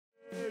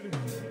I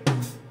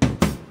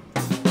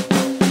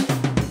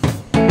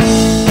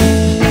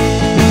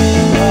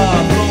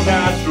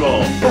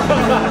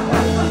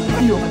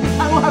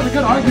don't have a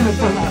good argument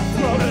for that.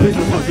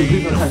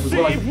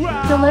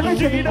 Deliver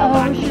to the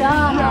ocean.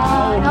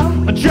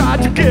 I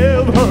tried to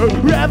give her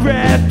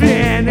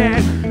everything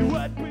and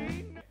what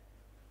we...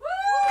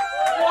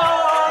 Whoa!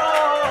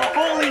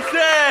 Holy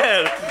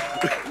shit!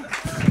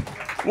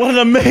 What an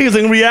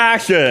amazing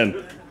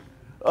reaction!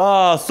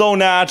 Oh, so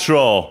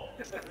natural.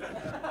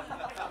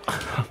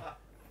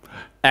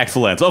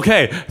 Excellent.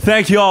 Okay,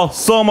 thank you all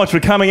so much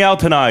for coming out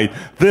tonight.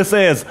 This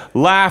is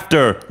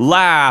Laughter,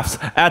 Laughs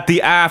at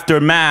the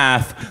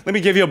Aftermath. Let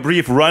me give you a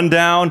brief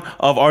rundown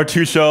of our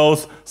two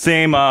shows.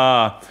 Same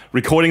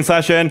recording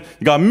session.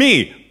 You got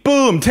me,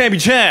 boom,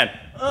 Tamby Chan.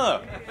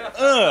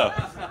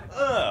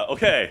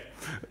 Okay.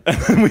 And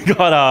then we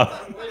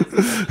got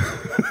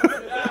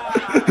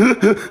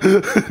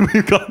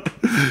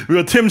we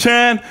got Tim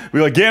Chan, we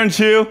got Garron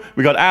Chiu,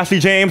 we got Ashley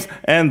James,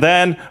 and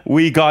then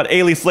we got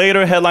Ailee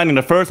Slater headlining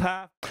the first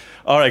half.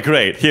 All right,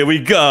 great. Here we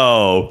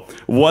go.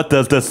 What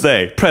does this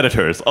say?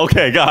 Predators.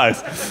 Okay,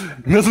 guys.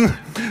 Doesn't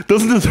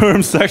the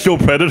term sexual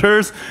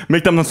predators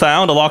make them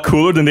sound a lot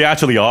cooler than they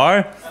actually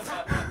are?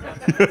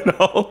 You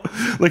know?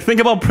 Like, think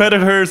about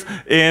predators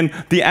in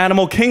the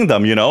animal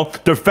kingdom, you know?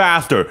 They're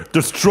faster,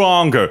 they're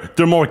stronger,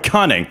 they're more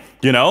cunning,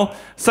 you know?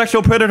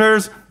 Sexual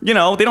predators, you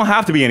know, they don't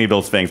have to be any of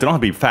those things. They don't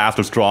have to be fast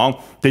or strong.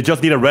 They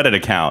just need a Reddit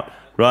account,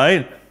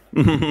 right?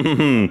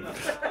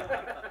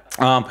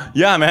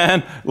 Yeah,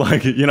 man,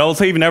 like, you know,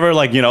 say you've never,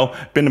 like, you know,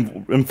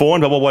 been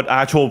informed about what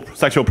actual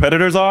sexual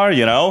predators are,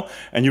 you know,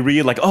 and you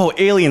read, like, oh,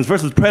 aliens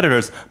versus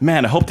predators.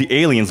 Man, I hope the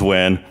aliens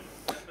win.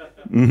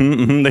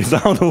 They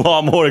sound a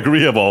lot more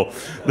agreeable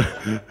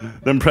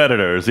than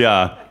predators,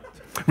 yeah.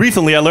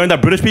 Recently, I learned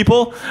that British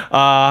people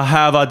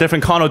have a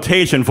different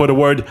connotation for the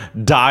word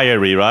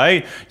diary,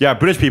 right? Yeah,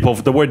 British people,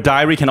 the word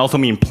diary can also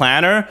mean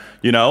planner,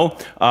 you know?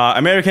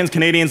 Americans,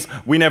 Canadians,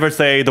 we never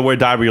say the word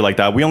diary like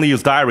that. We only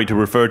use diary to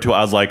refer to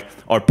as, like,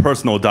 our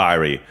personal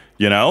diary,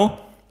 you know?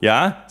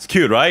 Yeah? It's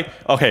cute, right?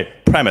 Okay,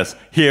 premise.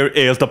 Here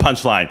is the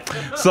punchline.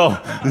 So,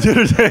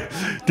 the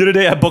other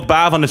day I booked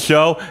Bav on the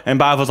show, and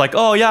Bav was like,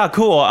 oh, yeah,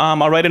 cool,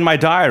 I'll write in my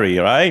diary,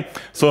 right?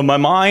 So in my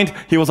mind,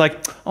 he was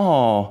like,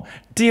 oh,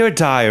 dear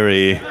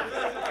diary,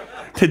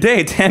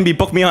 today Tamby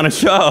booked me on a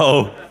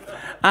show.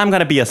 I'm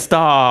gonna be a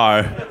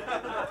star.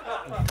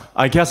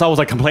 I guess I was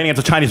like complaining at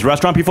the Chinese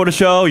restaurant before the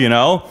show, you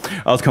know?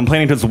 I was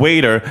complaining to this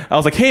waiter. I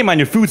was like, hey man,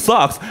 your food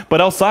sucks, but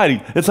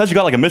outside it says you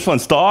got like a Michelin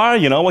star,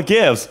 you know, what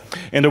gives?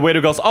 And the waiter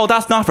goes, oh,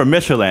 that's not for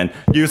Michelin.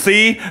 You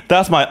see,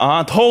 that's my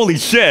aunt. Holy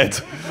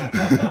shit.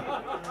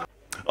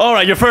 All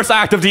right, your first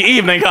act of the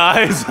evening,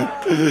 guys,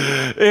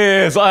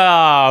 is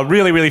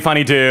really, really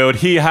funny dude.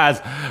 He has,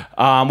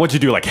 what'd you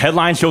do, like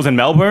headline shows in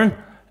Melbourne?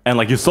 And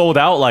like you sold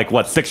out like,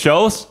 what, 6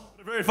 shows?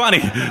 Very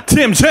funny.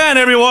 Tim Chan,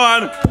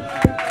 everyone!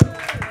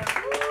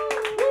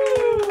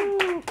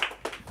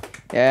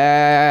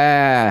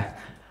 Yeah,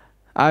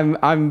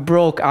 I'm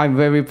broke. I'm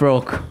very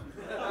broke.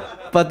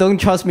 But don't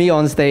trust me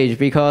on stage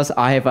because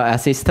I have an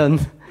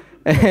assistant,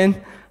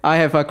 and I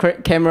have a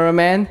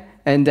cameraman,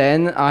 and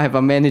then I have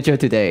a manager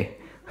today.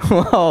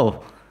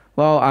 Whoa,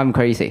 well, I'm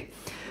crazy.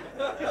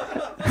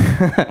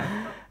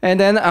 And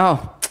then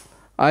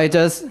I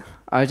just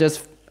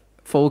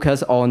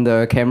focus on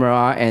the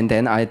camera, and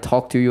then I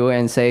talk to you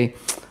and say,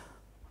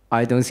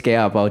 I don't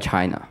care about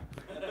China.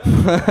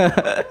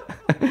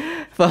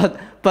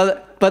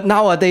 But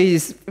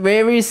nowadays it's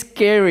very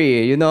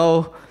scary, you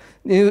know.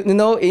 You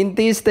know, in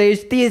this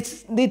stage,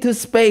 this little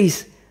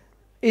space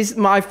is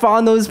my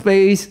final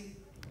space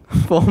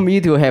for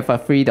me to have a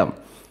freedom.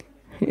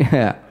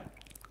 Yeah.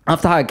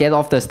 After I get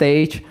off the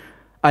stage,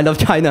 I love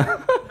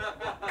China.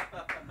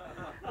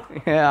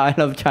 Yeah, I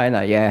love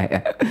China.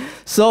 Yeah.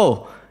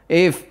 So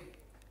if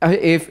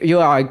you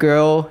are a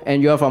girl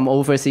and you are from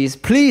overseas,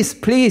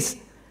 please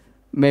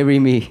marry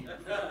me.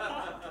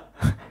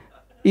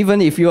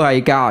 Even if you are a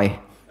guy.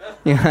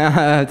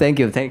 Yeah, thank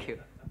you.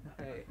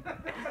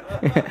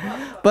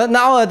 But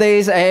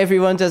nowadays,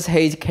 everyone just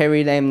hates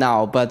Carrie Lam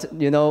now. But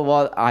you know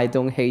what? I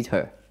don't hate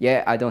her.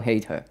 Yeah, I don't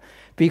hate her.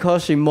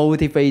 Because she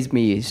motivates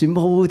me. She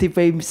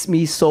motivates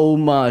me so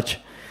much.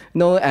 You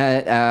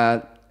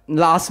know,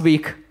 last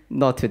week,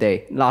 not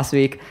today, last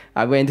week,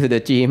 I went to the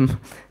gym.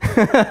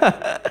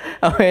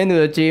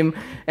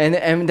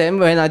 And then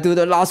when I do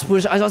the last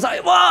push, I was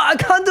like, wow, I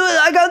can't do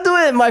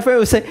it. My friend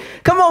would say,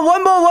 come on,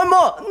 one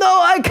more.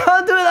 No, I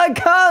can't do it, I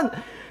can't.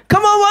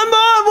 Come on, one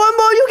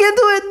more, you can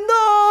do it.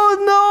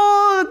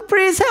 No,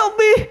 please help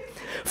me.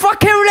 Fuck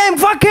Carrie Lam,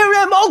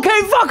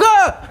 okay, fuck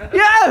her.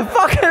 Yeah,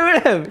 fuck Carrie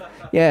Lam.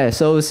 Yeah,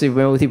 so she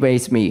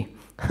motivates me.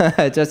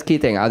 Just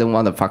kidding, I don't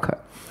want to fuck her.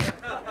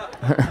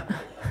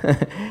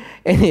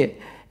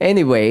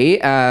 Anyway,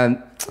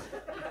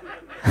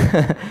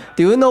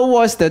 do you know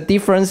what's the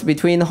difference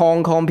between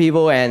Hong Kong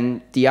people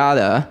and the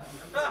other?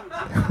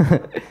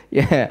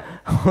 Yeah.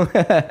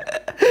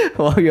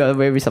 Well, you are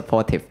very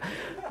supportive.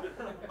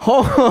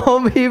 Hong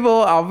Kong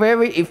people are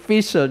very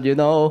efficient, you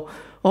know.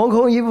 Hong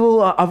Kong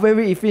people are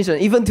very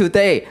efficient. Even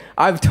today,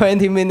 I have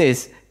 20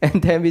 minutes.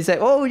 And then we say,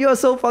 oh, you're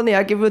so funny.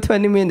 I give you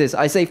 20 minutes.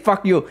 I say,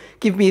 fuck you.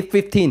 Give me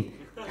 15.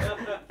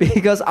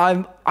 Because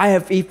I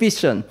have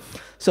efficient.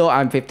 So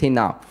I'm 15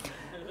 now.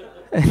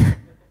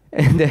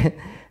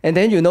 And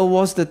then you know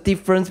what's the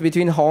difference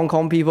between Hong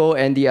Kong people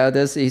and the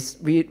others is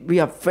we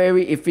are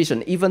very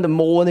efficient. Even the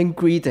morning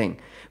greeting,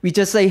 we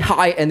just say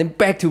hi and then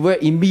back to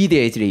work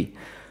immediately.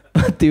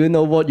 But do you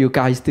know what you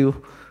guys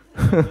do?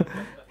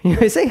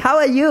 You say, how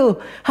are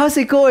you? How's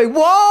it going?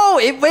 Whoa,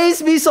 it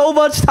wastes me so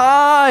much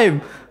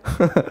time.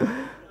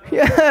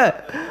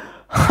 Yeah,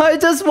 I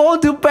just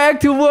want to back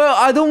to work.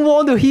 I don't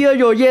want to hear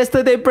your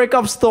yesterday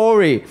breakup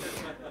story.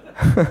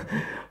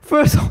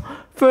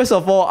 First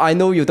of all, I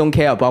know you don't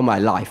care about my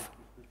life.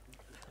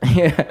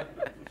 Yeah.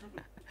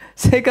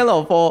 Second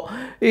of all,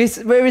 it's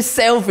very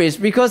selfish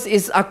because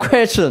it's a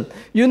question.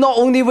 You're not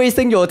only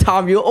wasting your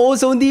time, you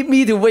also need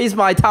me to waste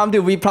my time to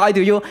reply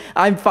to you.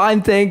 I'm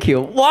fine, thank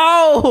you.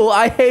 Wow,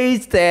 I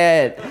hate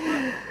that.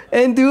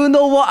 And do you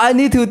know what I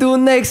need to do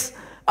next?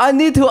 I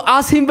need to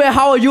ask him back,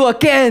 how are you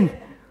again?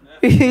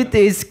 It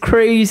is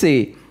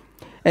crazy.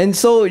 And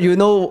so you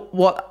know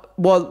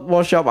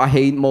what shop I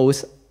hate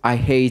most? I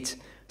hate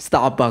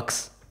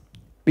Starbucks.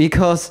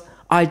 Because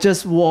I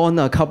just want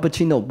a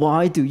cappuccino.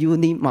 Why do you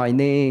need my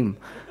name?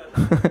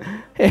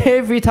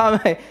 Every time,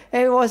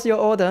 hey, what's your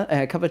order?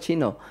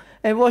 Cappuccino.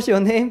 And what's your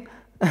name?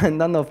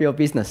 None of your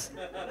business.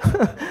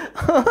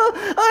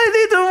 I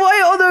need to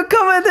write on the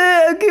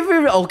comment. Give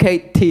me.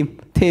 Okay,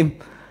 Tim.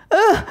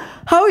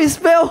 How is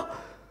spelled?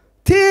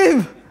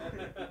 Tim.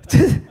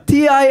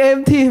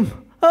 Tim, Tim.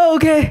 Oh,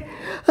 okay.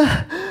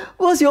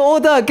 What's your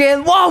order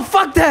again? Wow,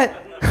 fuck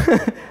that.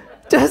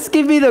 Just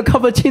give me the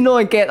cappuccino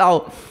and get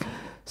out.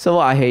 So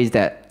I hate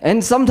that.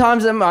 And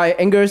sometimes my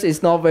English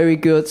is not very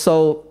good.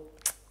 So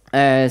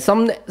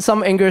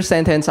some English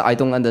sentence I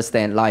don't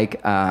understand. Like,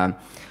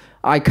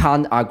 I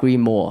can't agree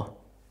more.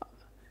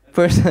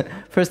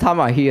 First time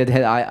I hear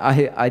that,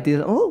 I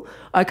did, oh,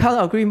 I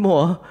can't agree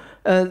more.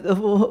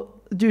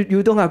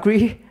 You don't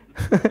agree?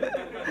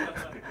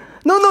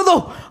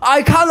 No.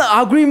 I can't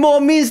agree more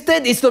means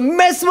that is the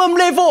maximum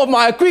level of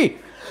my agree.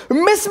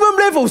 Maximum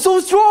level, so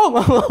strong.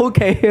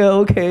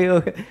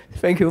 Okay.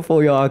 Thank you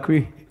for your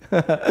agree.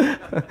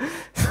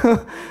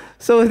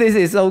 So this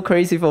is so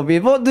crazy for me.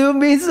 What do you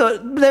mean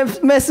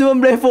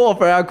maximum level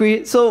of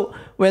agree? So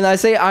when I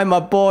say I'm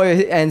a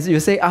boy and you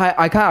say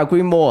I can't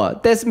agree more,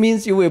 that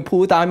means you will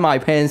pull down my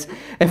pants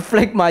and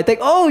flick my dick.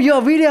 Oh, you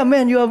are really a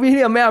man.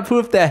 I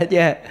prove that,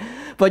 yeah.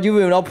 But you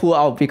will not pull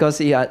out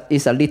because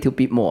it's a little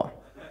bit more.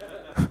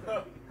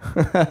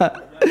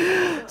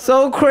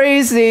 So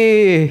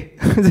crazy.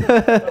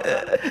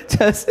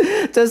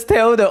 just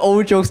tell the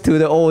old jokes to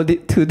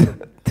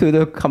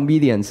the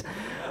comedians.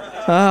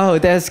 Oh,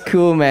 that's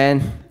cool,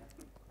 man.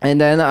 And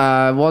then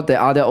what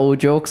the other old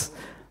jokes?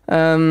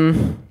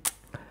 Oh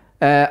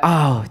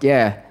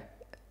yeah.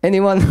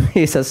 Anyone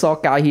is a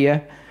short guy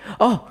here?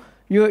 Oh,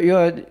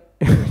 you're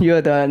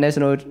the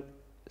national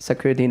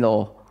security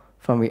law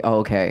from me. Oh,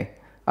 okay.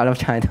 I love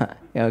China.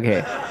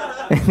 Okay.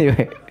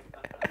 Anyway.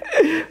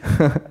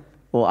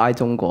 我爱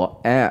中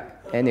国.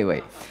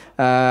 Anyway,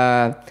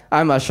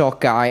 I'm a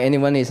short guy.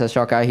 Anyone is a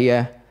short guy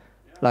here?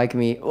 Like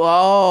me?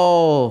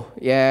 Whoa,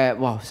 yeah,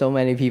 wow, so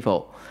many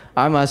people.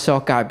 I'm a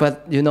short guy,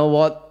 but you know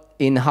what?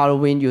 In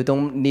Halloween, you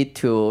don't need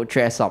to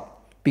dress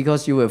up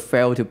because you will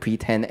fail to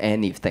pretend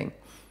anything.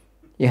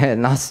 Yeah,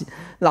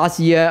 last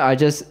year I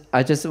just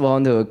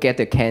want to get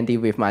the candy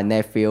with my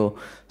nephew,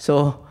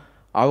 so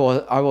I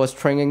was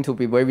training to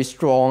be very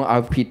strong.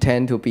 I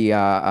pretend to be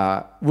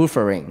a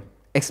Wolverine.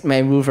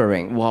 X-Men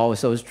Wolverine, wow,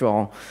 so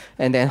strong.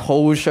 And then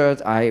whole shirt,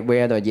 I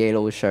wear the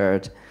yellow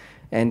shirt.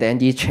 And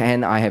then each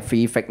hand, I have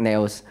 3 fake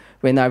nails.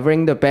 When I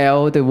ring the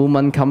bell, the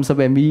woman comes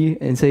up at me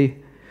and say,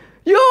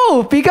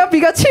 yo,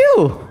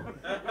 Pikachu!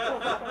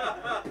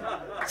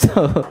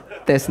 So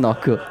that's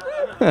not good.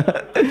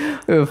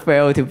 We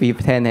fail to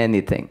pretend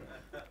anything.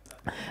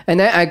 And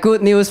then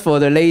good news for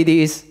the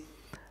ladies.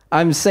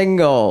 I'm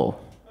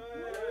single.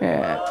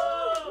 Yeah.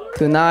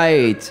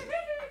 Tonight.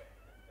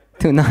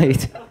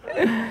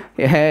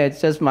 Yeah, it's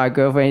just my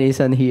girlfriend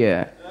isn't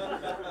here.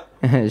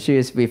 She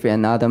is with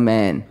another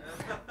man.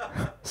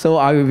 So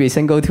I will be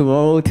single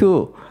tomorrow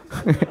too.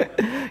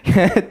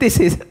 Yeah, this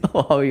is...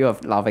 Oh, you are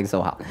laughing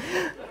so hard.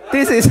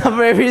 This is a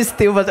very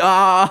stupid...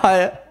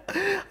 I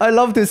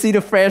love to see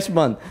the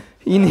freshman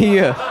in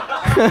here.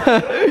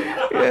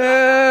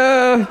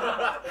 Yeah.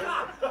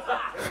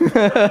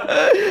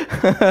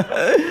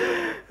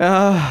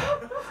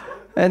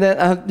 And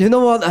then, you know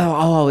what?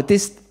 Oh,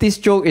 this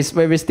joke is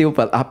very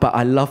stupid, but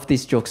I love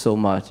this joke so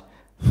much.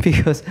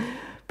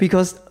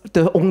 Because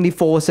the only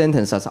 4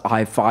 sentences, I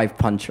have 5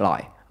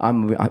 punchline.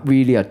 I'm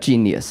really a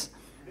genius.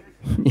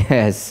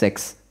 Yes,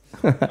 6.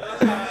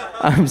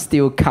 I'm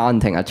still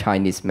counting a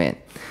Chinese man.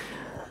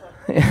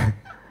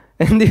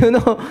 And do you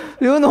know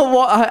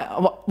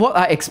what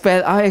I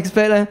expect? I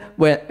expect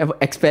when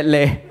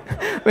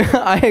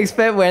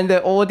when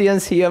the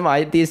audience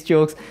hear these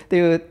jokes,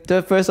 they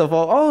first of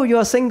all, oh, you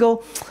are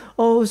single.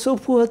 oh, so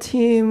poor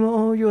Tim.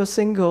 Oh, you're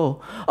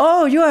single.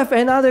 Oh, you have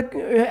another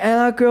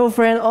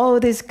girlfriend. Oh,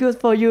 this is good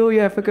for you.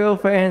 You have a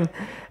girlfriend.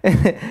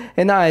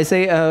 And now I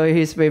say,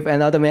 he's with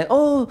another man.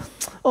 Oh,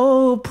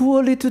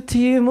 poor little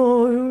Tim.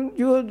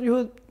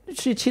 Oh,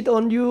 she cheated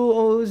on you.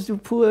 Oh, you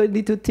poor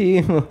little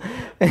Tim.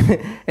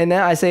 And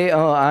then I say,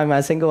 oh,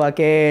 I'm single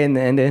again.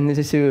 And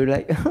then she will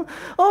like,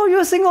 oh,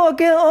 you're single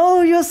again.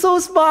 Oh, you're so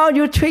smart.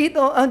 You cheat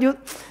on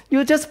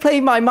you just play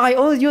my mind.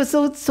 Oh, you're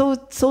so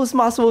smart,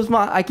 so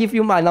smart. I give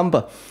you my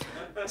number.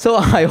 So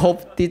I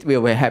hope this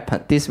will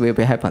happen. This will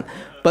happen.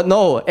 But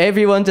no,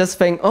 everyone just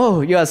think,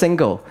 oh, you are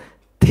single.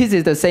 This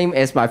is the same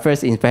as my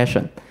first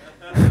impression.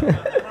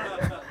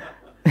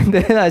 And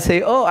then I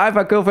say, oh, I have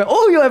a girlfriend.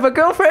 Oh, you have a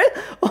girlfriend?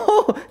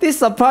 Oh, this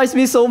surprised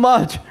me so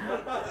much.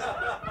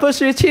 But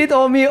she cheated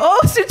on me. Oh,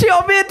 she cheated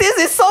on me. This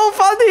is so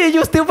funny,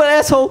 you stupid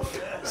asshole.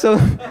 So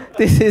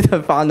this is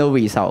the final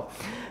result.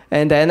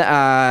 And then,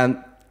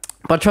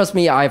 but trust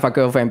me, I have a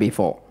girlfriend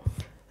before.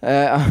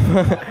 I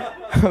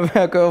have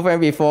a girlfriend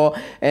before,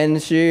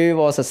 and she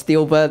was a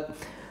stupid.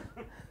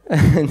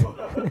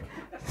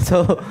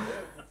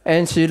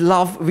 And she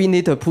loved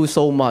Winnie the Pooh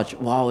so much.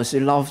 Wow, she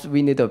loves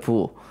Winnie the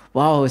Pooh.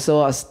 Wow,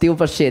 so a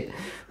stupid shit.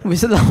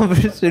 She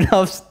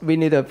loves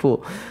Winnie the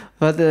Pooh.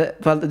 But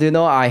you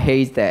know, I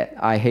hate that.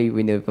 I hate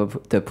Winnie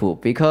the Pooh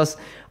because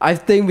I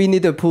think Winnie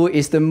the Pooh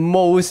is the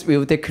most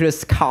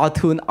ridiculous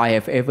cartoon I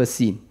have ever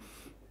seen.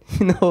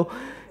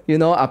 You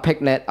know, a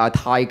piglet, a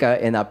tiger,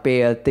 and a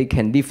bear, they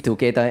can live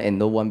together and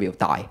no one will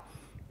die.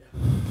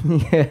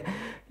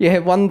 Yeah,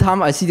 one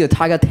time I see the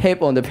tiger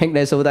tap on the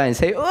piglet's shoulder and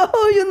say,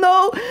 oh, you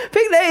know,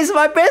 piglet is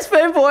my best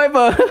friend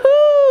forever.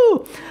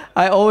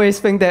 I always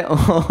think that,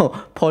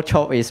 oh, pork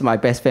chop is my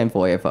best friend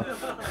forever.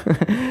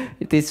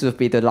 This will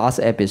be the last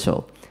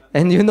episode.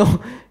 And you know,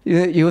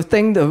 you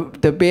think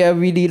the bear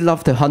really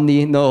loved the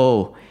honey?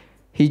 No,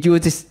 he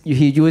uses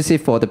it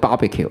for the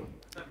barbecue.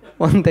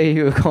 One day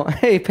he will call,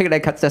 hey,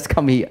 piglet, just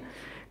come here.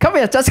 Come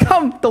here, just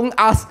come. Don't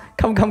ask.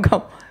 Come.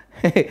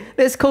 Hey,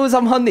 let's cook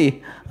some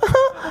honey.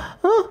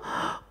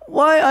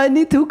 Why I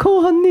need to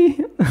cook honey?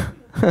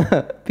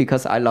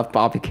 Because I love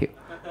barbecue.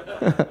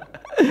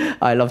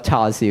 I love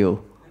char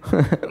siu.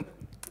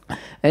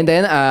 And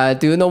then,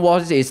 do you know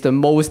what is the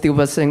most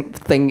stupid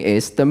thing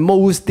is? The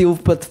most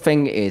stupid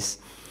thing is,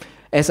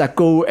 as a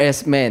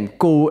grown-ass man,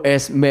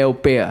 grown-ass male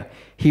bear,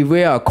 he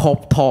wear a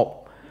crop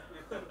top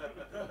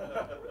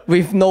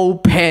with no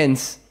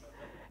pants,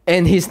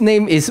 and his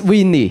name is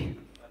Winnie.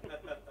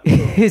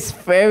 He's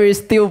very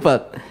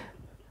stupid.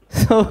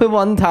 So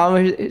one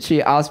time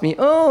she asked me,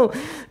 oh,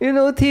 you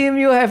know, Tim,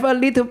 you have a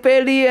little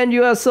belly and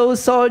you are so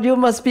short, you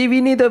must be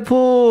Winnie the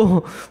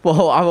Pooh.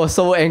 Well, I was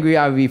so angry,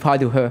 I replied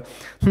to her,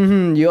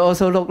 you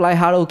also look like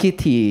Hello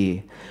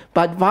Kitty,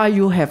 but why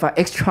you have an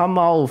extra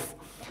mouth?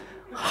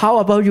 How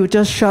about you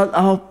just shut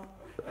up?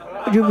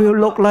 You will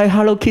look like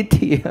Hello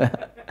Kitty.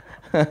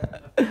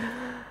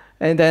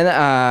 And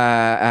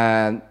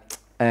then,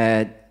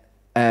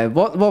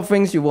 what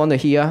things you want to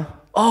hear?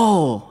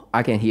 Oh,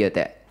 I can hear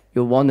that.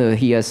 You want to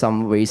hear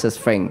some racist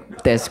thing?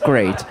 That's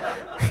great.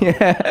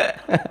 Yeah.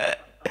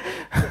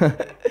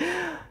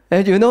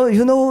 And you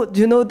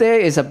know, there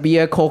is a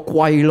beer called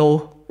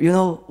Guaylo. You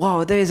know,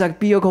 wow, there is a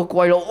beer called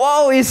Guaylo.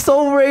 Wow, it's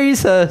so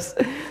racist.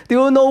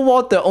 Do you know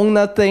what the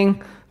owner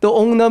think? The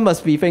owner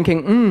must be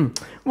thinking,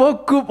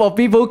 what group of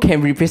people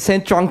can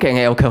represent drunk and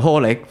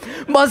alcoholic?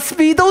 Must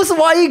be those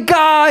white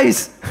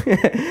guys.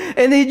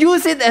 And they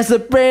use it as a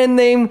brand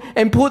name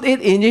and put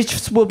it in each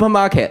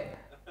supermarket.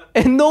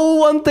 And no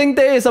one think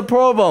there is a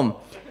problem.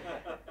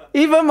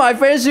 Even my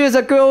friend, she is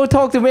a girl,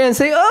 talk to me and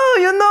say, oh,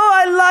 you know,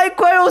 I like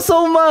Guaylo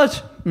so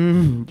much.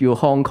 You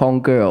Hong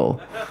Kong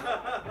girl.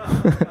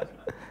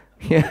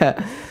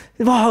 Yeah.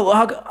 Wow,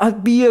 a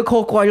beer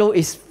called Guaylo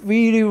is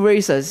really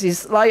racist.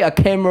 It's like a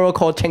camera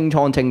called Ching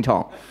Chong Ching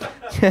Chong.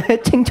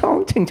 Ching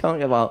Chong Ching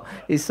Chong. Wow,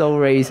 it's so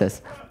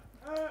racist.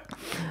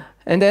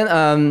 And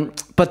then,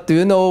 but do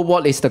you know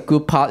what is the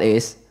good part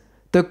is?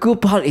 The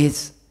good part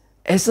is,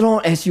 as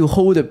long as you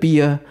hold a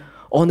beer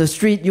on the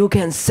street, you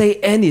can say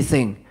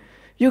anything.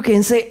 You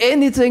can say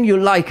anything you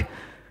like.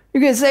 You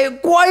can say,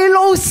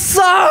 Guaylo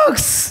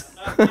sucks!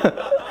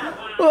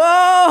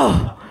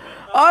 Wow!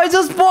 I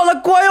just bought a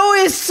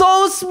Guaylo, it's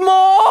so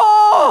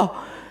small!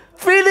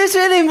 Finish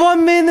it in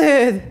 1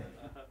 minute!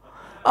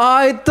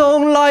 I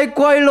don't like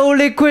Guaylo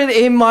liquid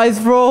in my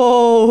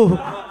throat!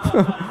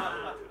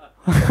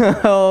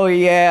 Oh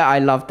yeah, I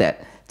love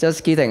that.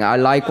 Just kidding, I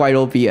like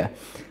Guaylo beer.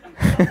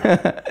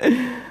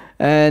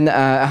 And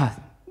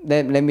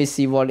let me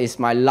see what is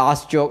my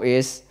last joke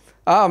is.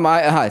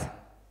 My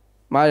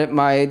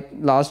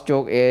last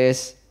joke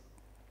is.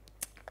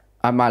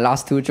 My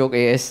last two joke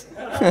is.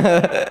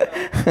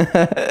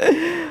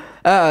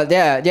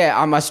 Yeah.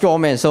 I'm a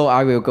strong man, so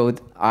I will go.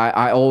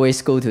 I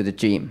always go to the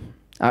gym.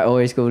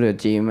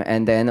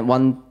 And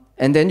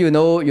then you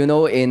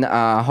know in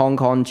a Hong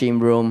Kong gym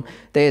room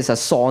there is a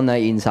sauna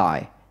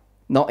inside,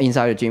 not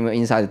inside the gym,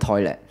 inside the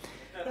toilet.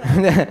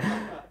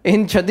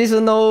 In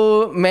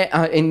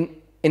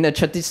a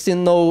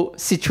traditional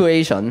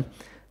situation,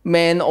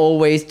 men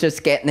always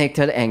just get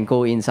naked and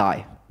go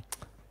inside.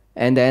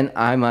 And then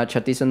I'm a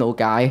traditional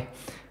guy,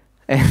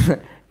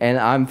 and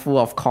I'm full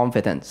of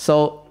confidence.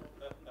 So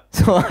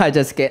I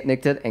just get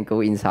naked and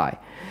go inside.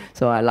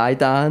 So I lie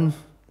down,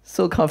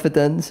 so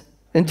confident,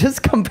 and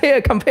just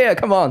compare,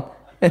 come on.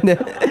 And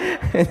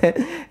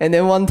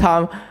then one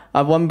time,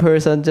 one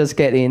person just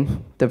get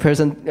in. The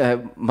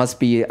person must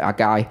be a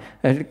guy.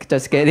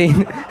 Just get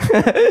in,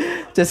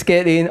 just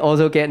get in.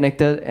 Also get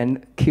naked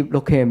and keep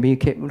looking at me,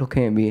 keep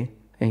looking at me.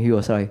 And he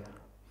was like,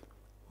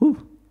 "Ooh,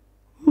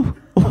 ooh,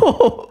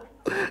 oh,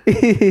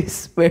 it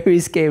is very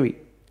scary."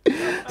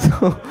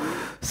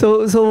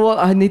 So what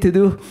I need to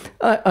do?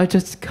 I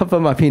just cover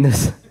my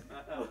penis.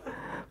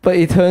 But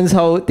it turns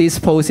out this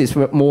pose is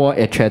more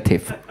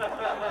attractive.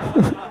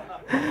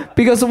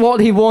 Because what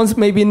he wants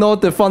maybe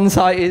not the front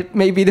side, it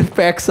may be the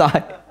back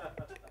side.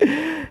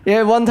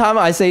 Yeah, one time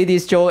I say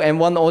this joke and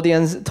one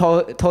audience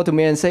talk to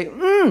me and say,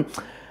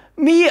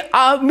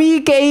 me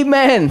gay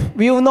man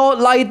will not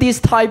like this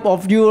type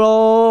of you,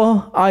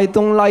 I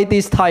don't like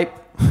this type.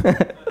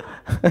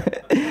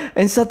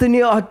 And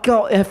suddenly I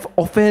got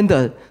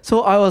offended.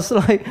 So I was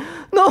like,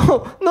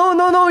 no,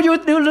 you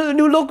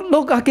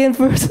look again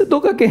first,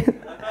 look again.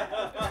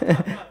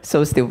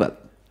 So stupid.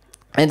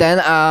 And then,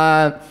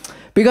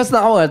 because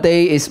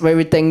nowadays it's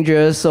very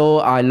dangerous, so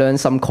I learned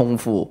some kung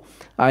fu.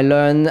 I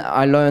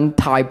learned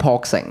Thai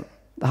boxing.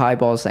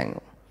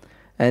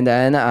 And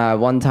then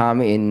one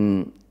time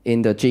in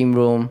the gym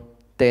room,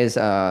 there's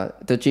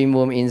the gym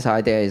room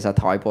inside there is a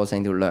Thai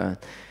boxing to learn.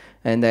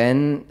 And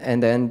then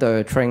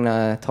the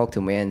trainer talked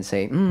to me and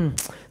say,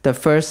 the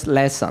first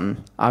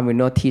lesson, I will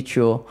not teach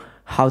you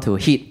how to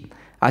hit.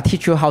 I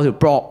teach you how to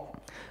block.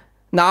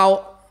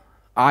 Now,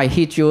 I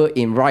hit you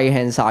in right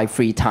hand side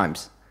 3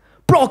 times.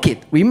 Block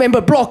it, remember,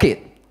 block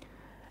it.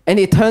 And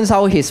it turns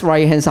out his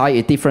right hand side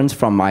is different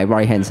from my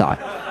right hand side.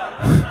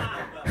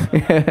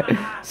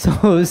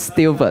 So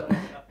stupid.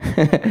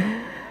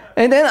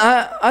 And then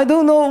I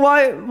don't know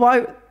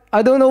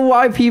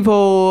why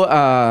people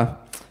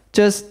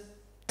just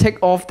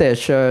take off their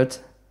shirt.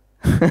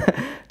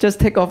 Just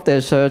take off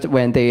their shirt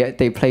when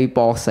they play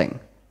boxing.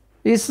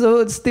 It's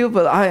so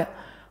stupid.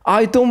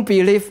 I don't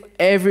believe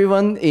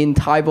everyone in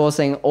Thai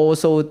boxing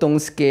also don't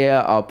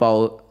scare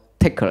about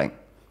tickling.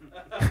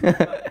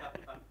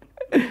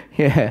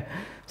 Yeah.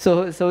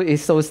 So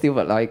it's so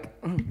stupid. Like,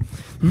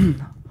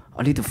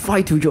 I need to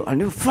fight to you. I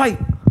need to fight.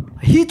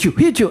 Hit you.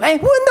 Hey,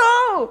 oh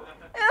no!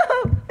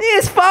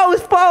 It's foul.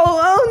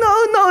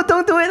 Oh no!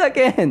 Don't do it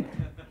again.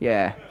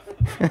 Yeah.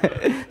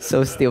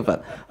 So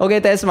stupid. Okay,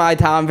 that's my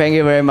time. Thank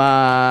you very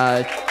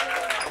much.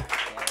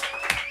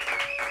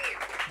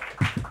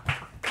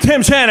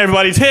 Tim Chan,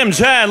 everybody. Tim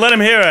Chan. Let him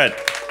hear it.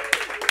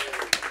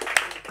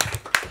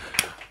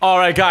 All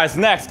right, guys.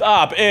 Next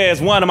up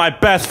is one of my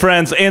best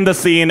friends in the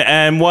scene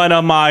and one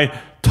of my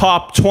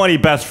top 20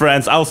 best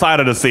friends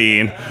outside of the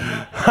scene.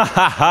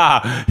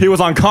 He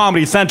was on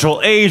Comedy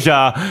Central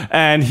Asia,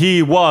 and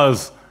he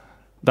was...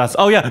 he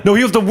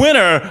was the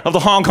winner of the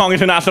Hong Kong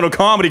International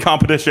Comedy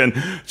Competition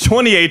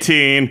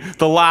 2018,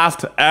 the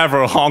last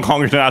ever Hong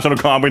Kong International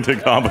Comedy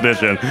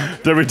Competition.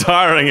 They're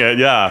retiring it,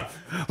 yeah.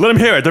 Let him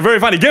hear it. They're very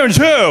funny. Garron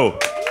Chiu!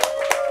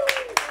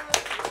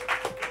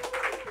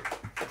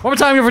 One more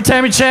time here for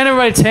Tamby Chan,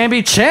 everybody.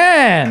 Tamby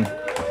Chan!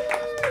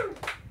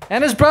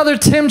 And his brother,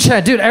 Tim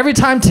Chan. Dude, every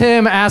time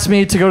Tim asks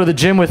me to go to the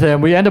gym with him,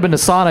 we end up in the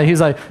sauna.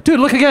 He's like, dude,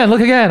 look again.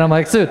 I'm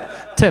like, dude,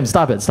 Tim,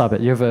 stop it.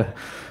 You have a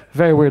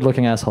very weird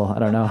looking asshole. I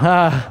don't know.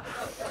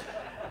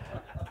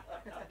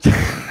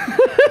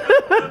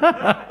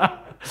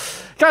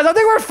 Guys, I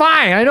think we're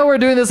fine. I know we're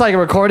doing this like a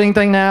recording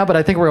thing now, but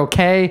I think we're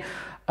okay.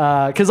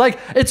 Cause like,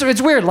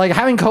 it's weird. Like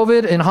having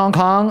COVID in Hong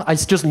Kong, I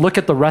just look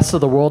at the rest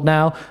of the world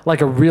now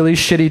like a really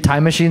shitty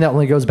time machine that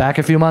only goes back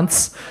a few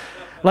months.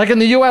 Like in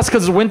the US,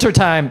 cause it's winter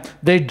time,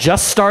 they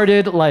just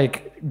started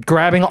like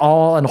grabbing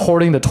all and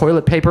hoarding the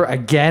toilet paper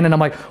again. And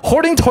I'm like,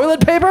 hoarding toilet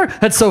paper?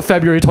 That's so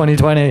February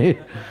 2020. You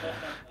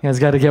guys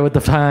got to get with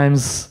the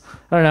times.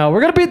 I don't know.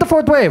 We're going to beat the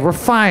 4th wave. We're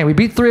fine. We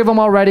beat 3 of them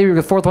already.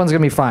 The 4th one's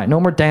going to be fine. No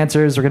more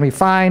dancers. We're going to be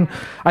fine.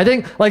 I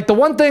think like the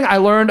one thing I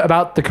learned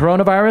about the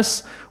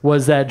coronavirus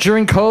was that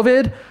during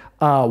COVID,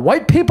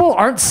 white people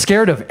aren't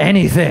scared of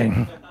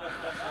anything,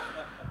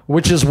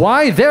 which is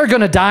why they're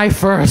going to die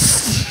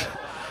first.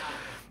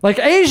 Like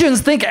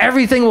Asians think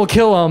everything will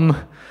kill them,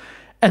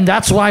 and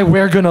that's why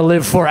we're going to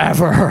live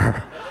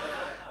forever.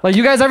 Like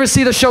you guys ever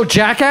see the show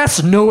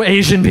Jackass? No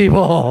Asian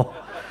people.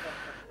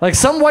 Like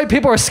some white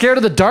people are scared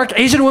of the dark.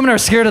 Asian women are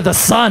scared of the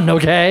sun,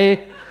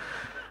 okay?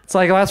 It's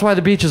like, that's why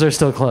the beaches are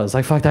still closed.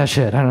 Like, fuck that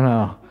shit. I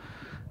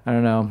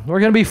don't know.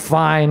 We're going to be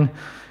fine.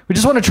 We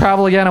just want to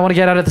travel again. I want to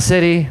get out of the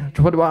city.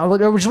 We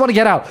just want to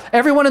get out.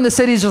 Everyone in the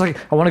city is just like,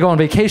 I want to go on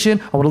vacation.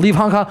 I want to leave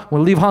Hong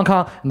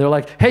Kong. And they're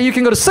like, hey, you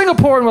can go to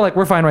Singapore. And we're like,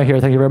 we're fine right here.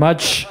 Thank you very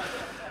much.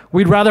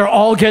 We'd rather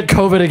all get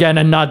COVID again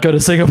and not go to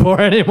Singapore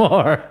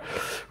anymore.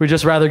 We'd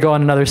just rather go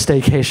on another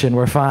staycation.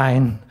 We're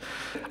fine.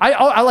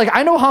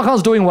 I know Hong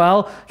Kong's doing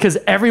well because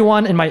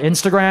everyone in my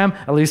Instagram,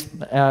 at least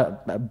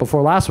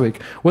before last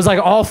week, was like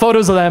all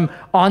photos of them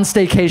on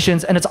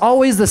staycations, and it's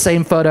always the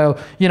same photo.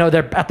 You know,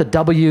 they're at the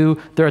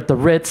W, they're at the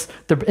Ritz,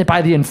 they're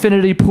by the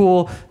infinity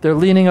pool, they're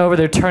leaning over,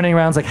 they're turning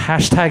around,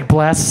 it's like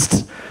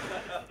 #blessed.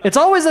 It's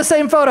always the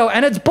same photo,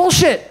 and it's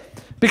bullshit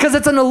because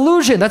it's an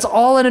illusion. That's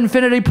all an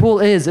infinity pool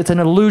is. It's an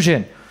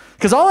illusion.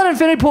 Because all an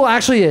infinity pool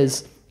actually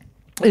is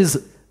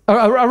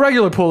a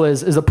regular pool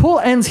is the pool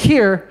ends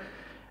here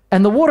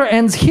and the water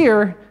ends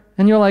here,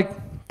 and you're like,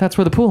 that's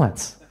where the pool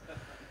ends.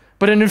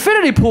 But an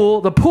infinity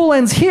pool, the pool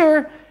ends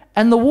here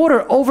and the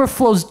water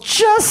overflows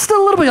just a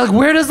little bit. You're like,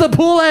 where does the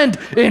pool end?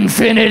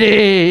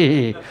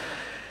 Infinity.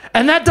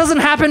 And that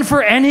doesn't happen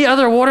for any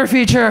other water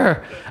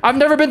feature. I've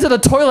never been to the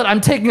toilet. I'm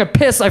taking a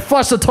piss. I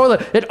flush the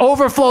toilet. It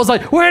overflows.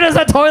 Like, where does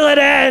the toilet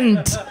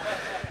end?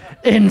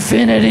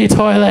 Infinity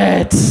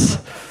toilet.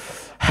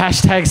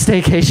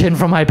 #staycation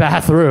from my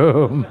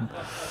bathroom.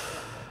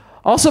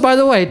 Also, by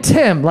the way,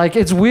 Tim, like,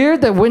 it's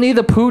weird that Winnie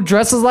the Pooh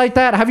dresses like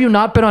that. Have you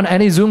not been on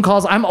any Zoom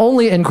calls? I'm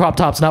only in crop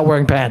tops, not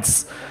wearing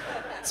pants.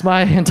 It's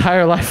my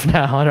entire life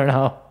now. I don't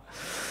know.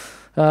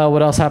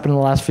 What else happened in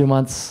the last few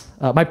months?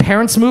 My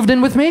parents moved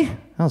in with me.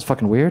 That was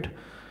fucking weird.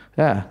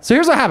 Yeah. So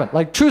here's what happened.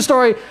 Like, true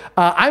story.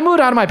 I moved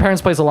out of my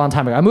parents' place a long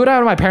time ago. I moved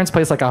out of my parents'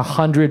 place like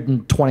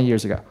 120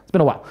 years ago. It's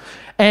been a while.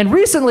 And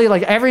recently,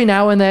 like every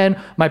now and then,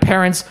 my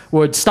parents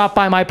would stop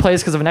by my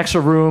place because of an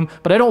extra room.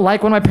 But I don't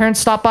like when my parents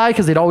stop by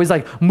because they'd always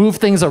like move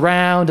things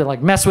around and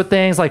like mess with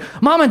things. Like,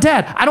 Mom and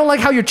Dad, I don't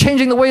like how you're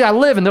changing the way I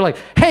live. And they're like,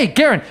 hey,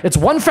 Garron, it's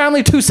one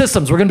family, two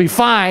systems. We're going to be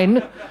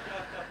fine.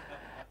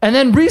 And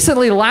then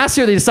recently, last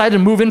year, they decided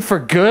to move in for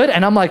good.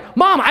 And I'm like,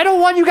 Mom, I don't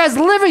want you guys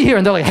living here.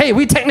 And they're like, hey,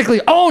 we technically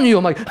own you.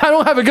 I'm like, I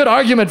don't have a good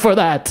argument for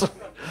that.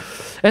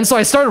 And so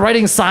I started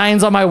writing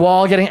signs on my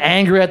wall, getting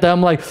angry at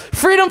them, like,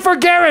 freedom for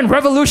Garron,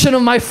 revolution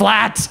of my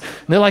flat.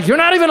 And they're like, you're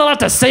not even allowed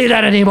to say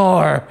that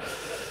anymore.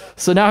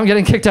 So now I'm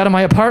getting kicked out of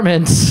my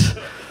apartment.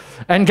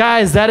 And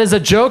guys, that is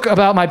a joke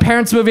about my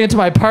parents moving into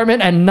my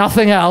apartment and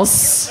nothing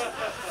else.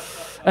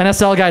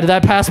 NSL guy, did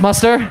that pass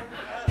muster?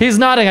 He's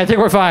nodding. I think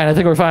we're fine. I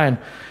think we're fine.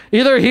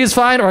 Either he's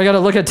fine or I got to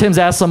look at Tim's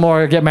ass some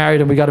more, get married,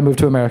 and we got to move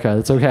to America.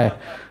 It's okay.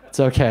 It's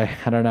okay.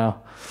 I don't know.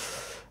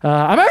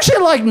 I'm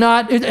actually like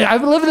not, I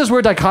live in this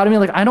weird dichotomy.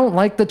 Like, I don't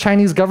like the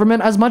Chinese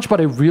government as much,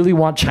 but I really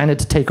want China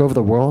to take over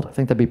the world. I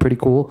think that'd be pretty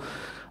cool.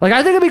 Like,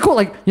 I think it'd be cool.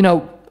 Like, you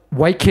know,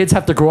 white kids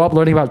have to grow up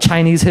learning about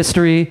Chinese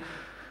history.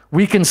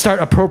 We can start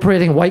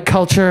appropriating white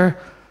culture,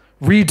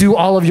 redo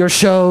all of your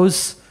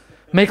shows,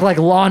 make like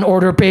Law and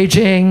Order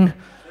Beijing.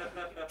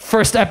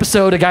 First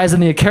episode, a guy's in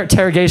the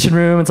interrogation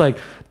room. It's like,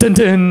 dun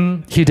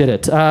dun, he did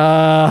it.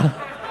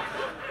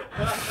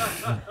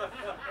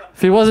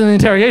 If he wasn't in the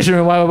interrogation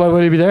room, why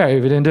would he be there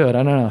if he didn't do it?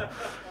 I don't know.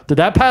 Did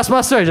that pass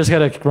muster? I just got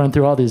to run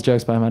through all these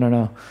jokes by him. I don't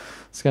know.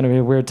 It's going to be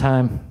a weird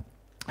time.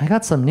 I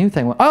got some new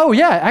thing. Oh,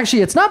 yeah.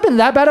 Actually, it's not been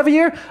that bad of a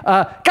year.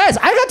 Guys,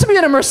 I got to be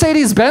in a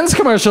Mercedes-Benz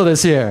commercial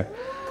this year.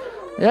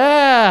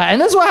 Yeah,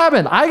 and this is what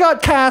happened. I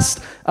got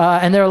cast,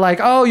 and they're like,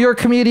 oh, you're a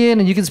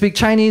comedian, and you can speak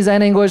Chinese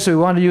and English, so we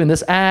wanted you in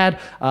this ad.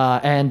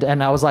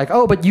 And I was like,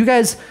 oh, but you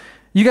guys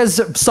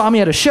saw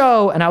me at a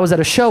show, and I was at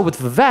a show with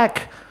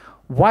Vivek.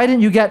 Why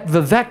didn't you get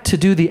Vivek to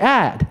do the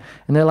ad?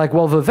 And they're like,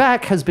 well,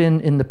 Vivek has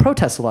been in the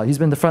protests a lot. He's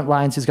been in the front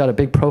lines. He's got a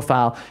big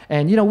profile.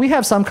 And, you know, we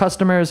have some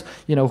customers,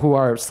 you know, who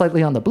are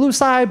slightly on the blue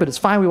side, but it's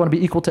fine. We want to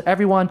be equal to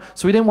everyone.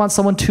 So we didn't want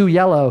someone too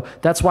yellow.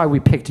 That's why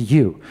we picked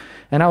you.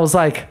 And I was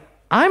like,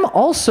 I'm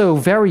also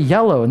very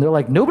yellow. And they're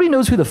like, nobody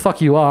knows who the fuck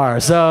you are.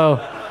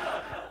 So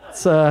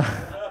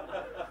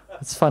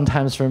it's fun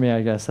times for me,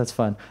 I guess. That's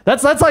fun.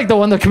 That's like the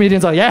one the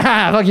comedians are like,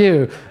 yeah, fuck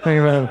you.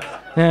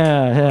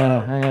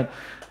 Yeah.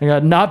 I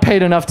got not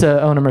paid enough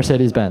to own a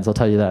Mercedes-Benz, I'll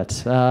tell you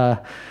that.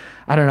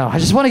 I don't know. I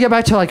just want to get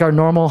back to like our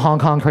normal Hong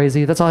Kong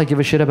crazy. That's all I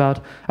give a shit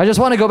about. I just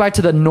want to go back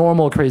to the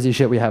normal crazy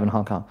shit we have in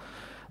Hong Kong.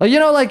 Like, you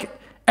know, like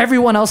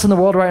everyone else in the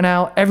world right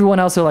now, everyone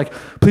else are like,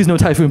 please no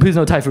typhoon, please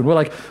no typhoon. We're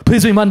like,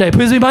 please be Monday,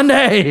 please be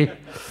Monday.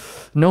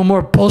 No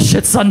more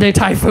bullshit Sunday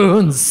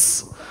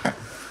typhoons.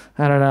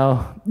 I don't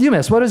know. You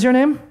miss, what is your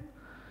name?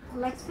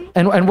 Lexi.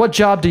 And what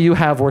job do you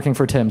have working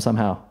for Tim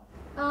somehow?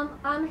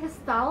 I'm his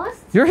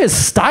stylist. You're his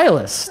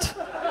stylist?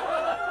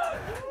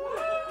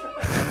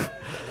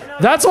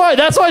 That's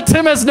why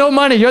Tim has no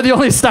money. You're the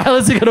only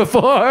stylist he can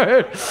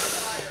afford.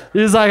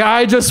 He's like,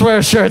 I just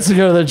wear shirts to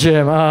go to the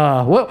gym.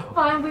 What?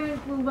 Fine,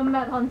 we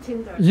met on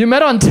Tinder. You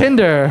met on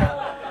Tinder,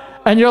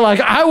 and you're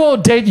like, I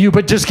won't date you,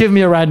 but just give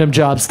me a random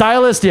job.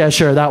 Stylist? Yeah,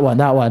 sure, that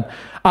one.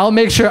 I'll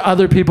make sure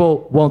other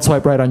people won't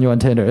swipe right on you on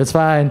Tinder. It's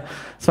fine.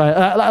 It's fine.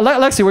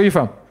 Lexi, where are you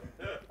from? Hong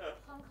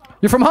Kong.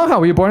 You're from Hong Kong.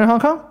 Were you born in Hong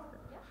Kong?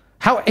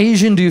 How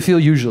Asian do you feel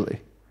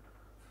usually?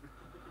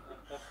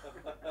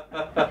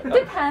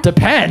 Depends.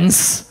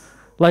 Depends.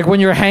 Like when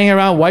you're hanging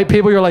around white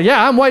people, you're like,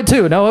 yeah, I'm white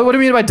too. No, what do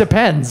you mean by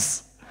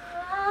depends?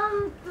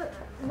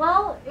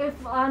 Well, if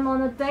I'm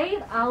on a date,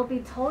 I'll be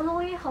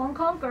totally Hong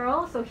Kong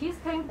girl, so he's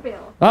paying the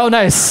bill. Oh,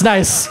 nice.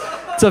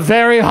 It's a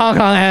very Hong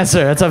Kong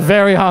answer.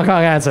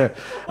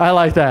 I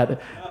like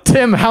that.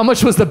 Tim, how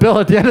much was the bill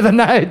at the end of the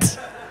night?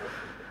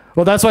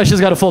 Well, that's why she's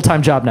got a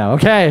full-time job now,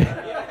 okay?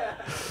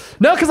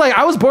 No, because like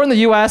I was born in the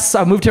U.S.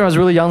 I moved here when I was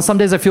really young. Some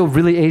days I feel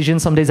really Asian.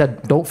 Some days I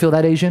don't feel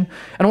that Asian.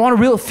 And I want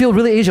to feel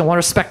really Asian. I want to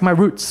respect my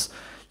roots.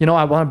 You know,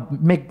 I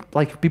want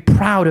to be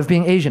proud of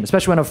being Asian,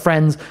 especially when I have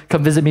friends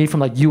come visit me from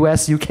like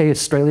U.S., U.K.,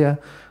 Australia.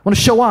 I want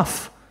to show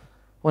off. I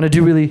want to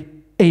do really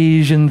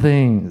Asian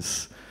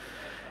things.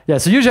 Yeah,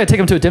 so usually I take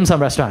them to a dim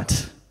sum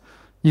restaurant.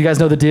 You guys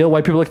know the deal.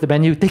 White people look at the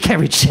menu. They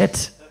can't read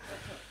shit.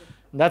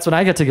 And that's when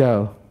I get to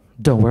go,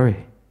 don't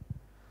worry.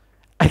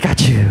 I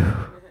got you.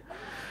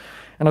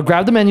 And I'll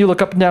grab the menu,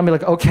 look up and down, and be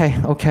like, okay.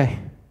 Okay.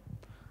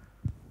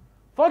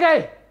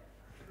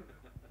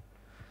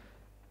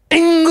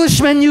 English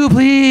menu,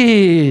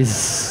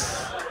 please.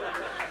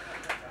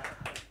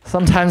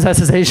 Sometimes that's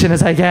as Asian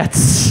as I get.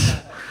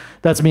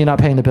 That's me not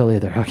paying the bill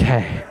either,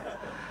 okay.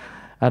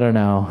 I don't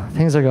know.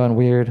 Things are going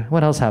weird.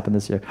 What else happened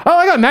this year? Oh,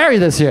 I got married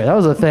this year. That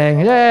was a thing.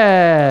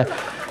 Yeah.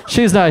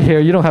 She's not here.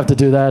 You don't have to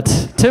do that.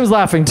 Tim's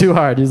laughing too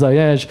hard. He's like,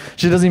 yeah,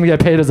 she doesn't even get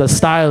paid as a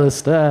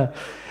stylist.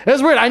 It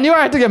was weird. I knew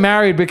I had to get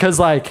married because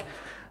like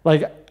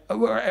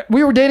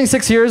we were dating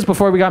 6 years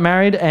before we got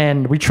married,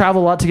 and we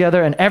traveled a lot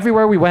together, and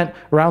everywhere we went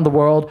around the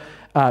world,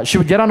 she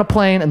would get on a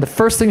plane, and the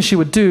first thing she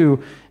would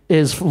do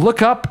is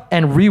look up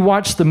and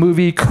rewatch the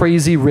movie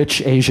Crazy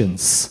Rich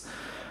Asians.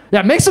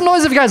 Yeah, make some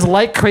noise if you guys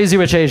like Crazy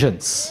Rich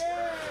Asians.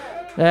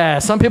 Yeah,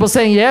 some people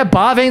saying, yeah,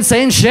 Bob ain't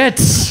saying shit.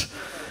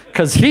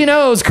 Because he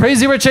knows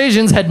Crazy Rich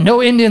Asians had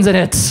no Indians in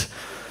it.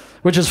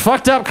 Which is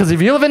fucked up, because if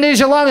you live in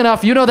Asia long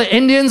enough, you know the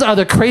Indians are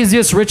the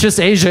craziest, richest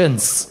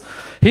Asians.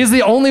 He's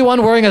the only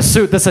one wearing a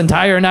suit this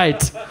entire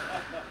night.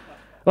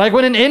 Like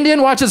when an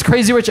Indian watches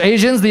Crazy Rich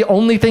Asians, the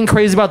only thing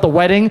crazy about the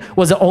wedding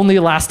was it only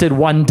lasted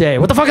 1 day.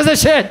 What the fuck is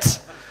this shit?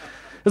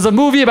 There's a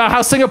movie about how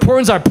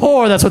Singaporeans are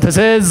poor, that's what this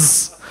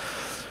is.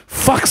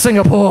 Fuck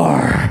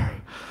Singapore.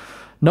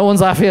 No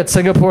one's laughing at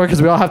Singapore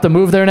because we all have to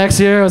move there next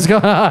year. What's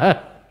going on?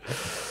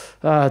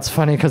 It's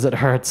funny because it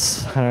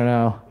hurts. I don't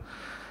know.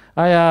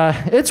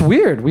 It's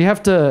weird. We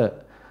have to,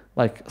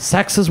 like,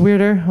 sex is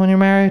weirder when you're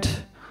married.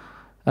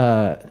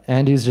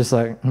 Andy's just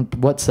like,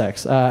 what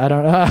sex? I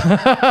don't know.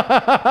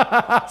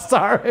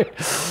 Sorry.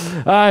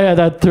 Yeah,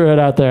 that threw it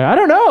out there. I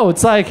don't know.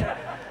 It's like,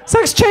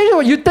 sex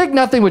changed. You'd think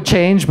nothing would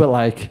change, but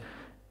like,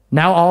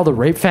 now all the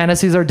rape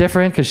fantasies are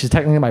different because she's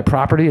technically my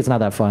property. It's not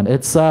that fun. They're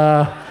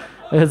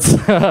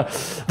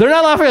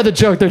not laughing at the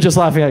joke. They're just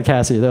laughing at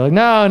Cassie. They're like,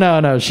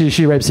 no.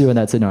 She rapes you in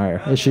that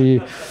scenario.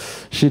 She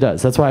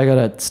does. That's why I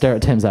gotta stare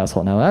at Tim's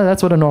asshole now.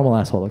 That's what a normal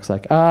asshole looks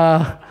like.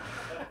 I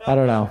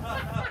don't know.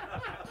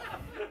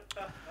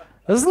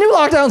 This new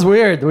lockdown's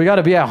weird. We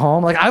gotta be at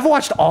home. Like, I've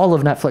watched all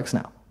of Netflix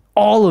now.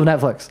 All of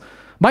Netflix.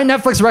 My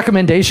Netflix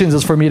recommendations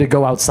is for me to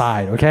go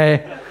outside,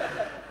 okay?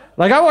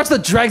 Like, I watch the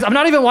dregs. I'm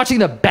not even watching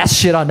the best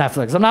shit on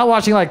Netflix. I'm not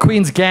watching like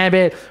Queen's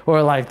Gambit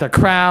or like The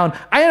Crown.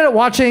 I ended up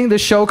watching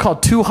this show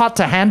called Too Hot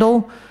to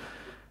Handle.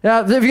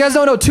 Yeah, if you guys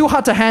don't know, Too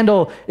Hot to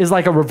Handle is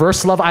like a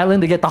reverse Love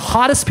Island. They get the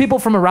hottest people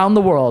from around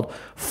the world,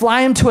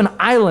 fly them to an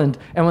island,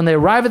 and when they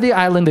arrive at the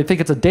island, they think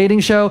it's a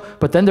dating show,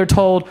 but then they're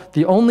told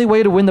the only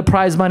way to win the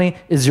prize money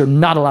is you're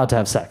not allowed to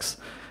have sex.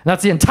 And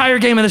that's the entire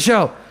game of the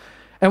show.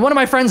 And one of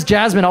my friends,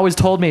 Jasmine, always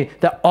told me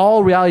that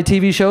all reality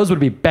TV shows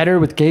would be better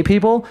with gay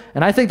people,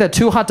 and I think that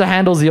Too Hot to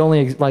Handle is the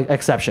only like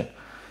exception.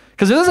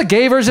 Because if there's a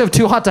gay version of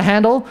Too Hot to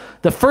Handle,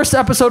 the first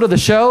episode of the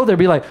show, they'd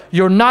be like,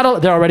 they're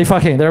already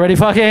fucking.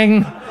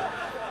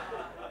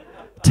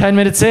 10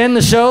 minutes in,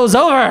 the show's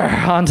over.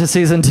 On to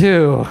season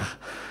 2.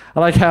 I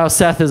like how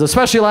Seth is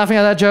especially laughing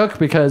at that joke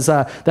because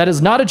that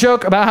is not a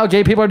joke about how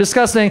gay people are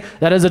disgusting.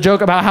 That is a joke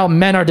about how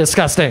men are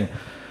disgusting.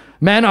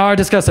 Men are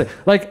disgusting.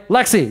 Like,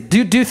 Lexi,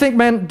 do you think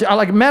men are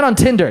like men on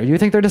Tinder? You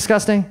think they're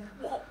disgusting?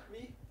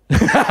 Me?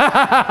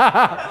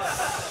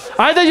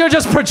 I think you're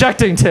just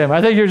projecting, Tim.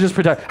 I think you're just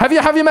projecting.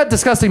 Have you met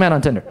disgusting men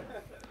on Tinder?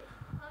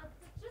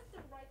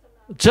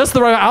 Just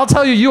the right. I'll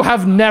tell you, you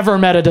have never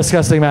met a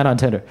disgusting man on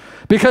Tinder.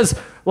 Because,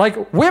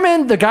 like,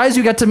 women, the guys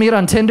you get to meet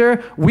on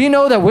Tinder, we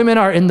know that women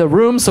are in the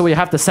room, so we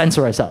have to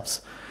censor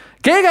ourselves.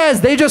 Gay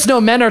guys, they just know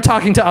men are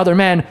talking to other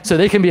men, so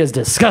they can be as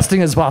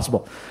disgusting as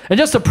possible. And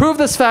just to prove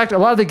this fact, a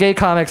lot of the gay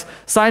comics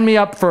signed me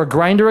up for a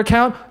Grindr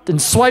account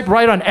and swipe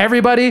right on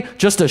everybody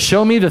just to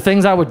show me the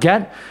things I would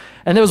get.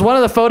 And there was one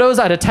of the photos,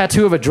 I had a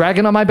tattoo of a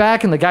dragon on my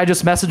back, and the guy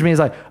just messaged me, he's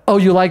like, oh,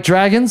 you like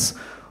dragons?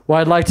 Well,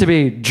 I'd like to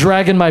be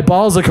dragging my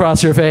balls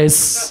across your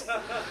face.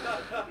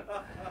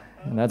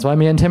 And that's why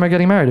me and Tim are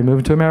getting married and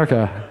moving to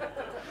America.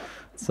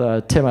 So,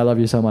 Tim, I love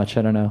you so much.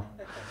 I don't know.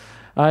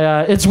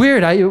 It's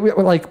weird. We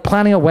were like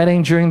planning a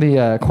wedding during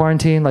the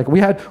quarantine. Like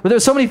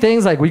there's so many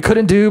things like we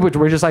couldn't do, but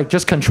we're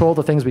just control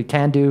the things we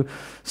can do.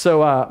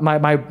 So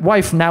my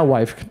wife, now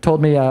wife,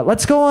 told me,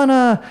 let's go on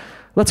a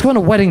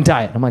wedding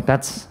diet. I'm like,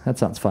 that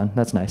sounds fun.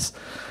 That's nice.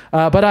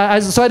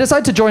 So I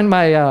decided to join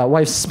my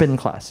wife's spin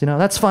class. You know,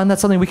 that's fun.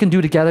 That's something we can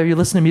do together. You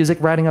listen to music,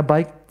 riding a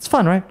bike. It's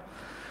fun, right?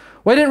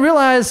 What I didn't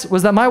realize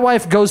was that my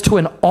wife goes to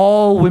an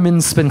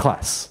all-women's spin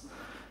class.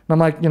 And I'm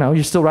like, you know,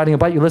 you're still riding a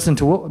bike, you listen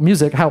to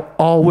music. How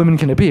all women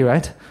can it be,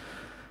 right?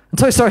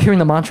 Until I start hearing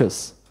the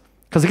mantras.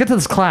 Because I get to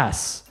this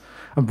class,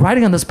 I'm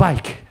riding on this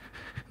bike.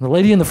 The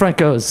lady in the front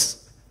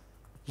goes,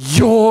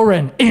 "You're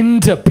an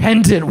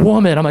independent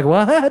woman." I'm like,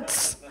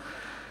 "What?"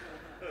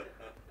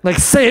 Like,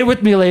 say it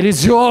with me,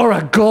 ladies. "You're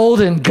a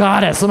golden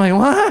goddess." I'm like,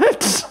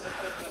 "What?"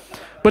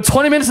 But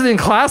 20 minutes in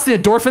class, the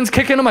endorphins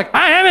kick in. I'm like,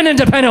 "I am an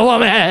independent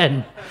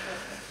woman.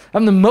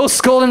 I'm the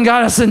most golden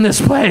goddess in this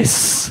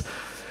place."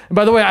 And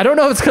by the way, I don't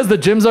know if it's because the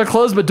gyms are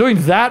closed, but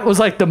doing that was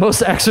like the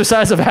most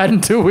exercise I've had in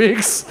 2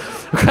 weeks.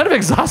 I'm kind of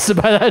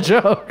exhausted by that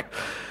joke.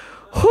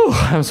 Whew,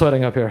 I'm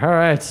sweating up here. All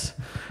right.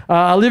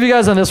 I'll leave you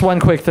guys on this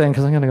one quick thing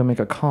because I'm going to go make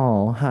a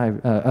call. Hi.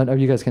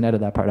 You guys can edit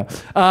that part out.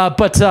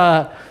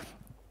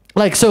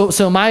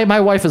 So my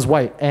wife is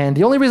white, and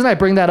the only reason I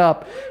bring that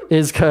up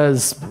is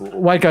because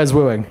white guys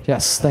wooing.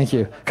 Yes, thank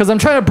you. Because I'm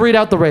trying to breed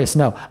out the race.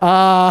 No.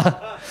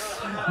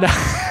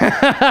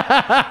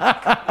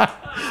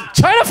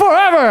 China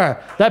forever!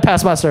 That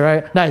passed muster,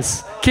 right?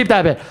 Nice. Keep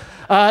that bit.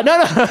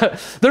 No.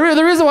 The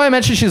reason why I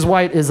mentioned she's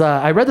white is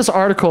I read this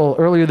article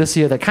earlier this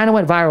year that kind of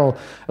went viral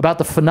about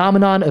the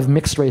phenomenon of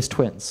mixed race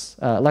twins.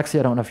 Lexi,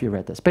 I don't know if you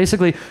read this.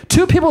 Basically,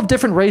 two people of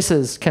different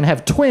races can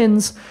have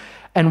twins,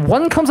 and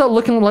one comes out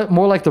looking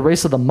more like the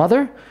race of the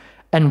mother,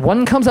 and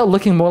one comes out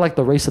looking more like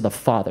the race of the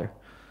father,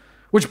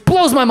 which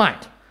blows my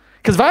mind.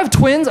 Because if I have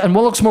twins and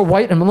one looks more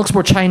white and one looks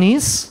more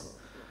Chinese,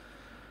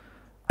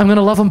 I'm going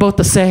to love them both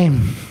the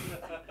same.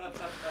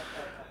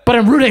 But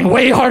I'm rooting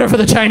way harder for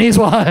the Chinese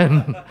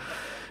one.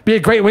 Be a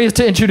great way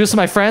to introduce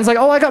my friends. Like,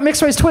 "Oh, I got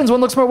mixed race twins.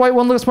 One looks more white,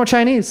 one looks more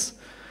Chinese.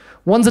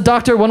 One's a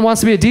doctor, one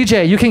wants to be a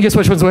DJ. You can guess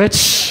which one's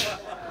which.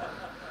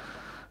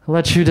 I'll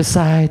let you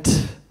decide."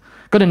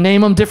 Gonna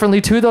name them differently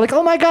too. They're like,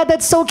 "Oh my God,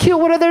 that's so cute.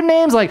 What are their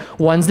names?" Like,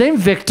 one's named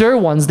Victor,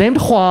 one's named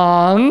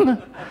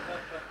Huang.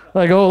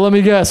 Like, "Oh, let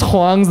me guess.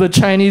 Huang's the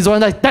Chinese one."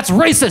 Like, that's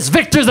racist.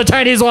 Victor's the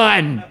Chinese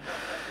one.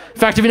 In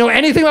fact, if you know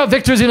anything about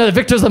Victor's, you know that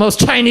Victor's the most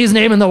Chinese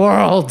name in the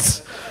world.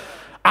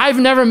 I've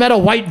never met a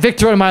white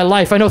Victor in my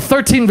life. I know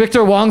 13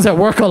 Victor Wongs at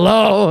work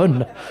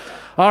alone.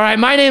 All right,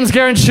 my name's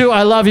Garron Chiu.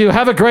 I love you.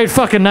 Have a great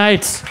fucking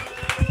night.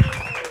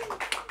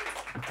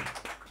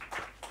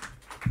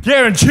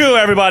 Garron Chiu,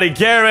 everybody.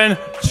 Garron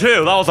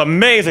Chiu. That was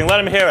amazing. Let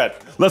him hear it.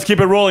 Let's keep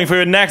it rolling for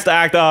your next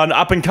act. An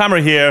up-and-comer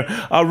here.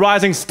 A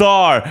rising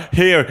star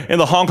here in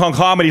the Hong Kong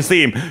comedy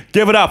scene.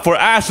 Give it up for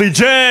Ailee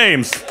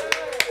James.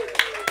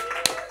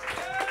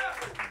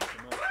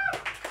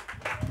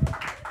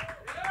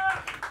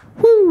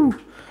 Woo!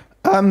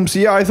 So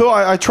yeah, I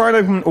thought I try and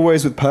open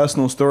always with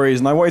personal stories,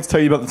 and I wanted to tell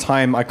you about the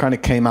time I kind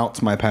of came out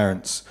to my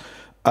parents.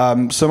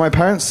 So my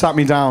parents sat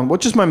me down, well,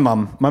 just my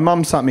mum. My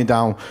mum sat me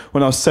down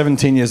when I was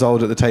 17 years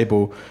old at the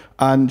table,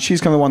 and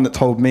she's kind of the one that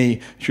told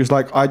me, she was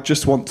like, "I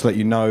just want to let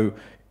you know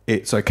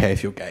it's okay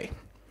if you're gay.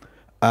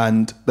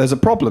 And there's a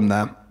problem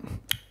there.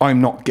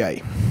 I'm not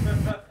gay."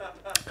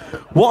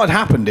 What had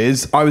happened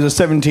is I was a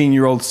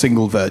 17-year-old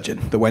single virgin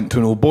that went to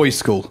an all-boys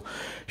school.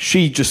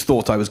 She just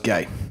thought I was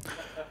gay.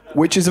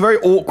 Which is a very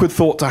awkward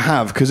thought to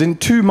have, because in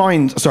her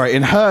mind,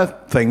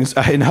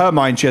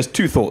 she has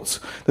two thoughts.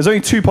 There's only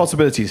two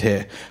possibilities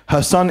here.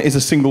 Her son is a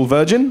single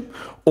virgin,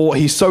 or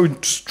he's so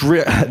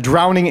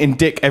drowning in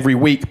dick every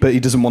week, but he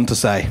doesn't want to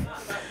say.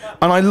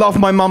 And I love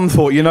my mum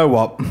thought, you know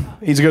what?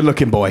 He's a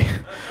good-looking boy.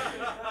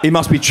 He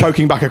must be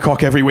choking back a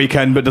cock every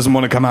weekend, but doesn't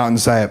want to come out and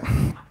say it.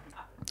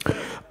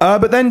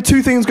 But then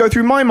two things go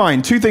through my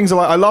mind. Two things are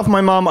like, I love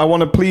my mum, I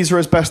want to please her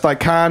as best I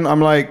can.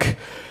 I'm like,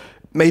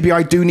 maybe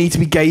I do need to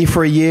be gay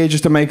for a year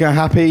just to make her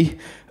happy.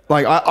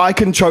 Like, I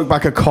can choke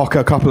back a cock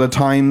a couple of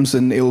times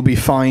and it'll be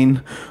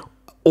fine.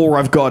 Or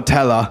I've got to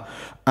tell her.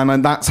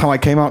 And that's how I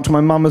came out to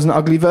my mum as an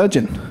ugly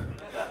virgin.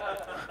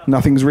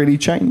 Nothing's really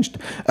changed.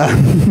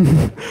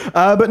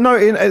 But no,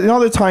 in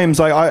other times,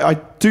 I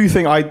do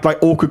think I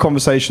like awkward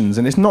conversations.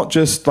 And it's not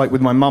just like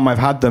with my mum, I've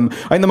had them.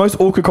 I think the most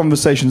awkward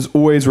conversations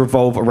always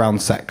revolve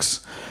around sex.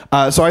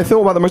 So I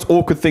thought about the most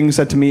awkward things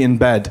said to me in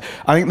bed.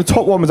 I think the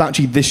top one was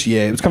actually this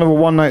year. It was kind of a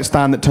one-night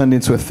stand that turned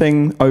into a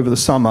thing over the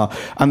summer.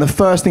 And the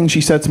first thing she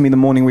said to me the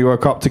morning we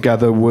woke up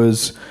together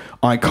was,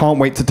 "I can't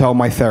wait to tell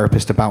my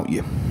therapist about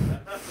you."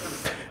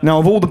 Now,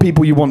 of all the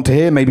people you want to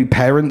hear, maybe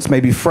parents,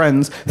 maybe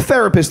friends,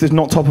 therapist is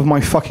not top of my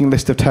fucking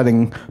list of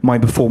telling my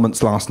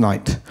performance last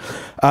night.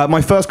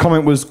 My first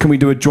comment was, "Can we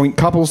do a joint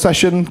couple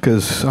session?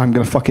 Because I'm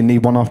going to fucking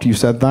need one after you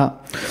said that."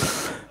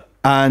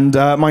 And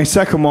my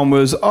second one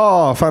was,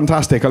 "Oh,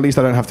 fantastic, at least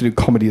I don't have to do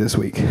comedy this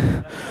week."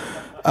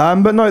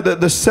 But no,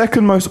 the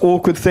second most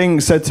awkward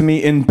thing said to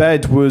me in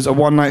bed was a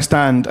one-night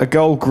stand. A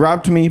girl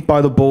grabbed me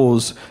by the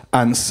balls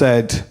and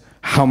said,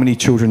 "How many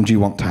children do you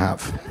want to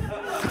have?"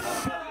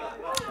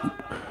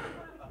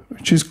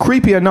 Which is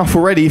creepy enough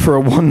already for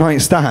a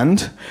one-night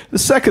stand. The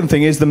second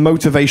thing is the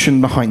motivation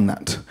behind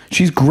that.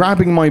 She's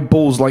grabbing my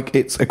balls like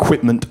it's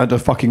equipment at a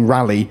fucking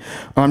rally.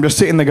 And I'm just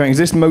sitting there going, is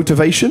this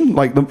motivation?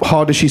 Like, the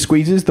harder she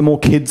squeezes, the more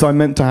kids I'm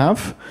meant to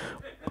have?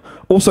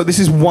 Also, this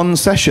is one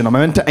session. Am I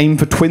meant to aim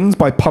for twins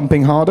by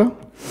pumping harder?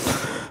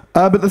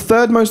 But the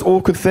third most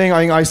awkward thing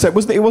I said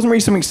was that it wasn't really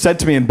something said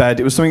to me in bed.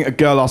 It was something a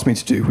girl asked me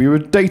to do. We were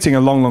dating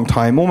a long, long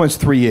time, almost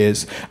 3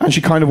 years, and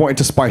she kind of wanted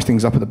to spice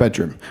things up at the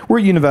bedroom. We're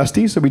at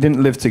university, so we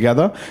didn't live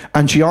together,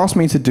 and she asked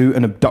me to do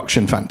an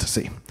abduction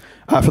fantasy.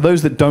 For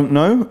those that don't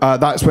know,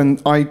 that's when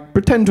I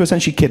pretend to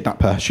essentially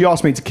kidnap her. She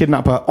asked me to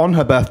kidnap her on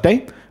her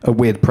birthday, a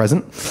weird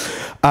present,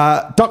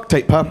 duct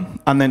tape her,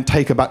 and then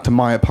take her back to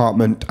my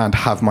apartment and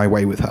have my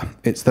way with her.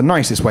 It's the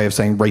nicest way of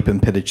saying rape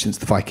and pillage since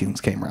the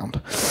Vikings came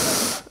around.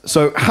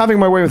 So having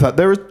my way with her,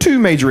 there are two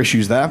major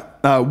issues there.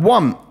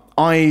 One,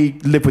 I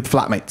live with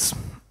flatmates.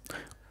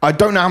 I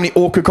don't know how many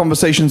awkward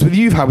conversations with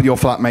you've had with your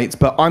flatmates,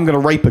 but I'm going to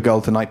rape a girl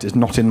tonight is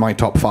not in my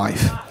top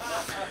 5.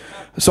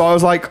 So I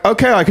was like,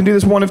 okay, I can do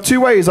this one of two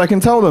ways. I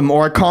can tell them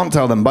or I can't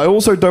tell them. But I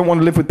also don't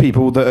want to live with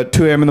people that at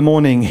 2 a.m. in the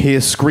morning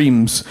hear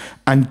screams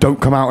and don't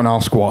come out and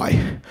ask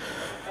why.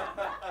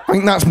 I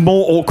think that's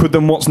more awkward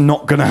than what's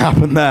not going to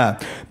happen there.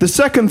 The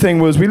second thing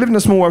was we lived in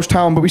a small Welsh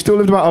town, but we still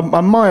lived about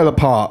a mile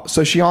apart.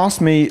 So she asked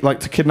me like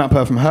to kidnap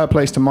her from her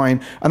place to mine,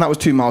 and that was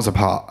 2 miles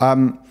apart.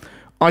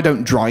 I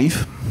don't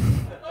drive.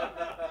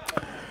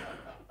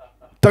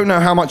 Don't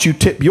know how much you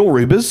tip your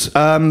Ubers,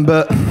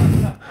 but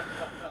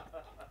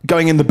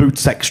going in the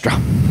boots extra.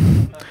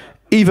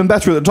 Even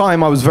better at the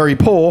time, I was very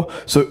poor,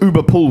 so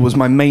Uber Pool was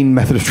my main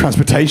method of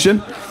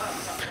transportation.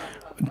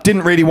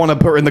 Didn't really want to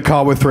put her in the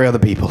car with 3 other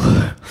people.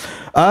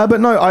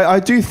 But no, I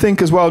do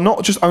think as well,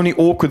 not just only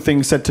awkward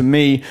things said to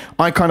me,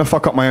 I kind of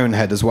fuck up my own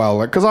head as well.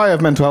 Because I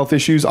have mental health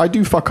issues, I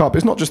do fuck up.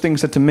 It's not just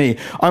things said to me.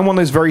 I'm one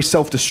of those very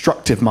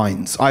self-destructive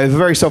minds. I have a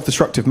very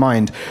self-destructive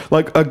mind.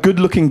 Like, a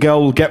good-looking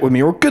girl will get with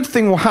me, or a good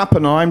thing will happen,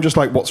 and I'm just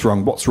like, what's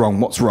wrong, what's wrong,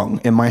 what's wrong,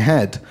 in my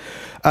head.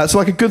 So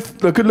like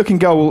a good-looking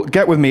girl will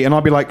get with me, and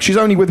I'll be like, she's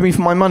only with me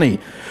for my money,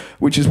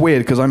 which is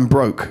weird, because I'm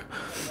broke.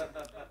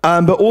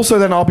 But also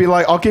then I'll be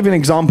like, I'll give you an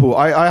example.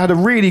 I had a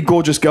really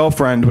gorgeous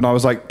girlfriend when I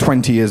was like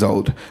 20 years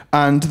old.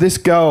 And this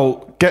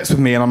girl gets with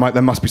me and I'm like,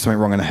 there must be something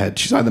wrong in her head.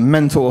 She's either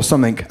mental or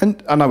something.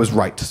 And I was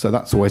right, so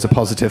that's always a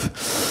positive.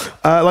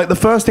 Like the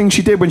first thing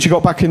she did when she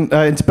got back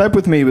into bed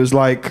with me was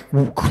like,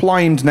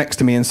 climbed next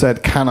to me and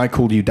said, can I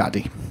call you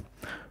daddy?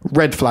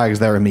 Red flags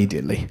there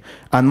immediately.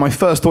 And my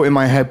first thought in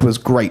my head was,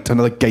 great,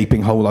 another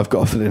gaping hole I've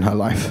got to fill in her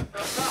life.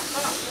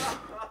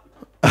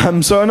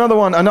 So another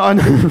one,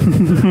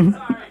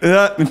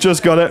 yeah,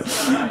 just got it.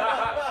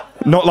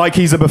 Not like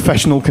he's a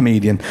professional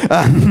comedian,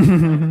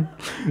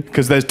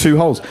 because there's 2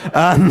 holes.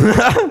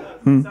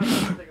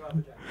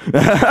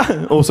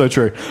 Also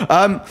true.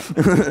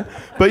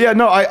 But yeah,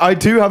 no, I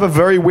do have a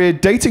very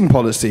weird dating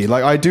policy.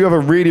 Like, I do have a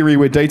really, really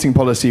weird dating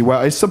policy where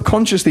I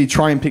subconsciously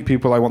try and pick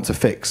people I want to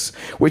fix,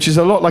 which is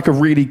a lot like a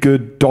really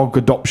good dog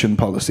adoption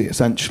policy,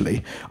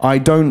 essentially. I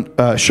don't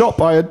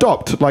shop, I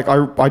adopt. Like,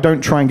 I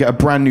don't try and get a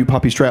brand new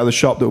puppy straight out of the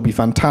shop that will be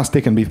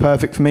fantastic and be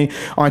perfect for me.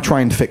 I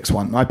try and fix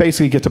one. I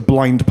basically get a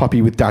blind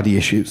puppy with daddy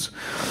issues.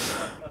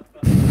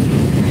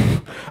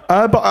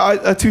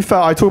 But to be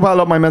fair, I talk about a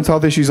lot of my mental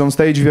health issues on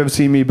stage, if you've ever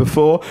seen me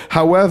before.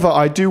 However,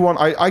 I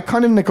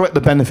kind of neglect the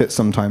benefits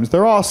sometimes.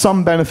 There are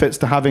some benefits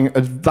to having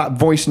that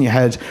voice in your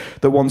head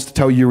that wants to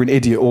tell you you're an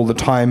idiot all the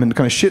time and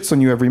kind of shits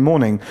on you every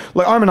morning.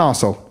 Like, I'm an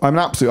arsehole. I'm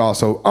an absolute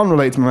arsehole.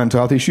 Unrelated to my mental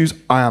health issues,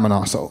 I am an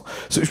arsehole.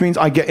 So which means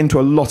I get into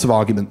a lot of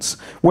arguments.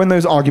 When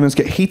those arguments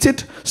get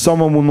heated,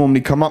 someone will normally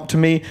come up to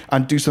me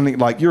and do something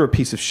like, you're a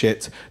piece of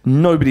shit,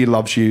 nobody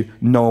loves you,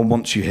 no one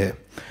wants you here.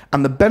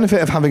 And the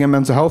benefit of having a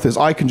mental health is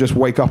I can just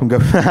wake up and go,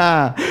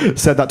 haha,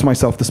 said that to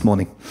myself this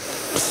morning.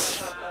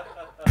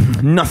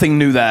 Nothing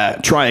new there,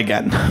 try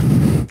again.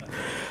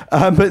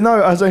 But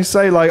no, as I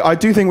say, like, I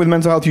do think with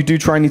mental health, you do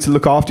try and need to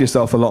look after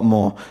yourself a lot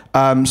more.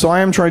 So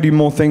I am trying to do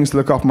more things to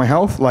look after my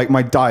health. Like,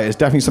 my diet is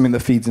definitely something that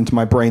feeds into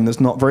my brain that's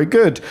not very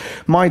good.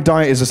 My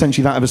diet is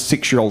essentially that of a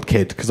 6-year-old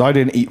kid, because I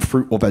didn't eat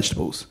fruit or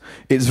vegetables.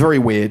 It's very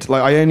weird.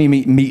 Like, I only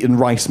eat meat and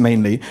rice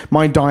mainly.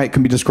 My diet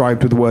can be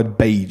described with the word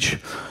beige.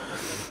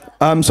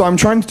 So I'm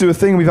trying to do a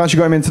thing, we've actually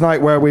got him in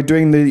tonight, where we're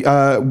doing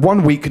the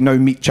 1 week no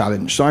meat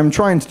challenge. So I'm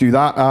trying to do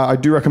that. I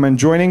do recommend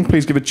joining.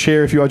 Please give a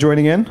cheer if you are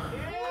joining in.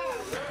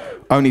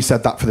 Only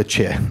said that for the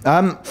cheer.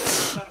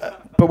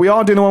 But we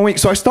are doing the 1 week.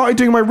 So I started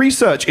doing my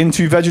research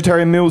into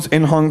vegetarian meals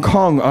in Hong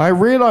Kong. And I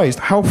realized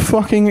how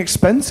fucking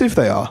expensive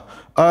they are.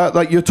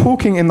 Like, you're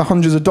talking in the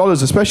hundreds of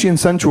dollars, especially in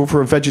Central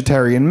for a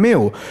vegetarian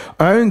meal.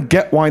 I don't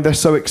get why they're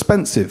so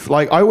expensive.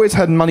 Like, I always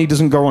had money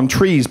doesn't grow on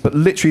trees, but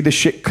literally this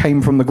shit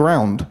came from the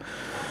ground.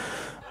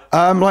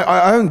 Like,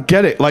 I don't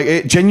get it. Like,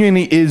 it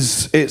genuinely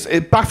is, it's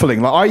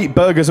baffling. Like, I eat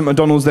burgers at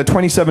McDonald's, they're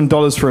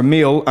 $27 for a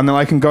meal, and then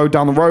I can go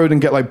down the road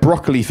and get, like,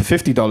 broccoli for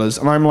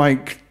 $50, and I'm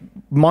like,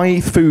 my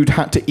food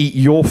had to eat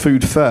your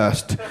food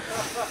first.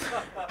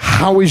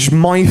 How is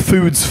my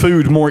food's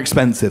food more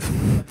expensive?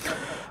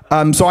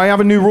 So I have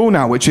a new rule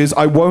now, which is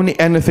I won't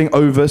eat anything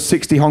over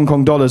 60 Hong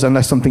Kong dollars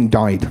unless something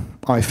died.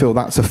 I feel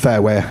that's a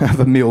fair way of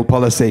a meal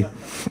policy.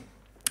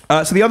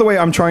 So the other way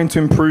I'm trying to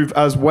improve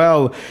as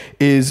well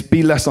is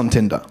be less on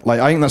Tinder. Like,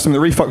 I think that's something that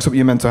really fucks up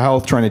your mental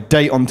health. Trying to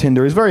date on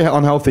Tinder is very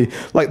unhealthy.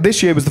 Like,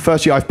 this year was the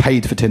first year I've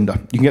paid for Tinder.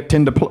 You can get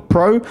Tinder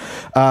Pro.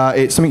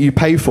 It's something you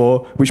pay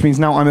for, which means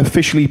now I'm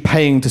officially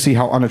paying to see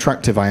how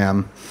unattractive I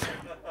am.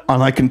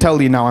 And I can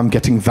tell you now I'm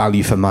getting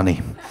value for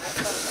money.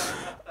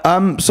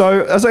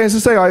 So, as I used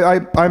to say,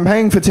 I'm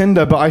paying for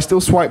Tinder, but I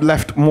still swipe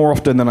left more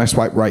often than I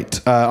swipe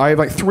right. I have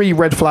like 3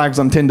 red flags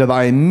on Tinder that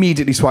I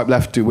immediately swipe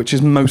left to, which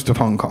is most of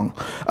Hong Kong.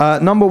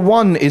 Number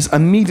 1 is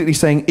immediately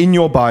saying in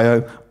your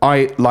bio,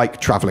 I like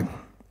traveling.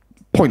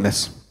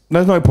 Pointless.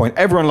 There's no point.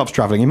 Everyone loves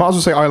traveling. You might as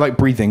well say I like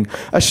breathing,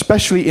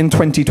 especially in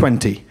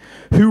 2020.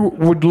 Who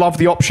would love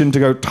the option to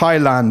go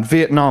Thailand,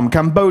 Vietnam,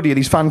 Cambodia,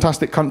 these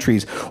fantastic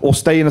countries, or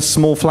stay in a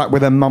small flat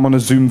with their mum on a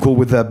Zoom call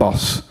with their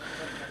boss?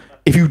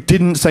 If you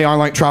didn't say I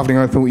like traveling,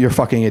 I thought you're a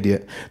fucking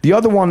idiot. The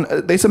other one,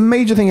 there's a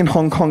major thing in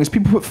Hong Kong, is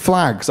people put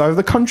flags, either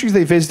the countries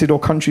they visited or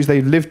countries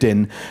they've lived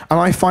in, and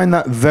I find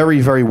that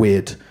very, very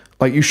weird.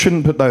 Like, you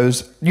shouldn't put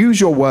those.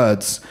 Use your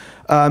words.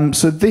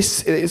 So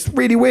this is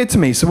really weird to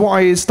me. So what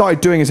I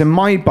started doing is in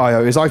my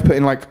bio is I've put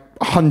in like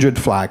 100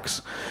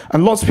 flags.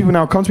 And lots of people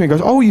now come to me and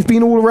goes, oh, you've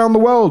been all around the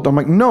world. I'm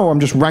like, no, I'm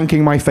just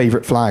ranking my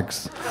favorite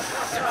flags.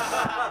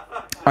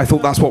 I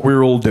thought that's what we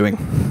were all doing.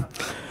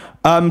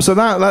 So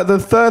the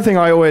third thing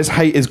I always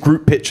hate is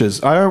group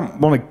pictures. I don't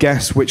want to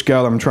guess which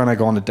girl I'm trying to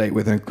go on a date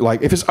with. And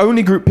like, if it's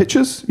only group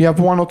pictures, you have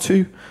 1 or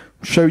 2,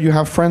 show you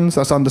have friends,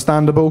 that's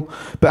understandable.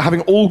 But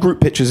having all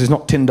group pictures is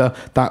not Tinder,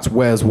 that's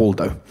Where's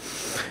Waldo.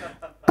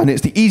 And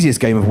it's the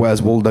easiest game of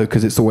Where's Waldo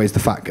because it's always the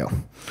fat girl.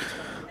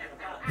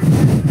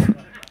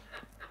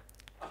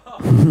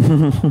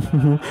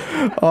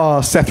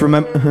 Oh, Seth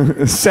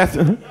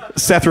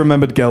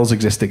remembered girls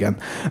exist again.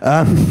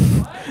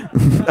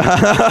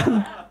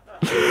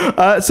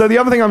 So the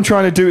other thing I'm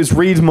trying to do is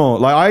read more.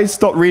 Like, I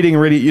stopped reading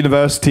really at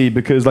university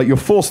because like you're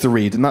forced to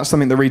read, and that's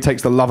something that really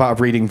takes the love out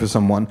of reading for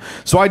someone.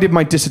 So I did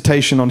my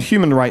dissertation on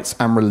human rights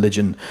and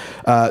religion.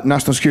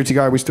 National security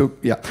guy, we still,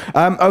 yeah.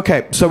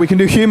 Okay, so we can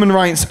do human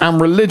rights and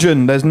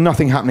religion. There's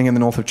nothing happening in the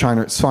north of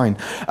China, it's fine.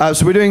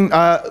 So we're doing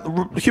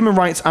human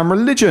rights and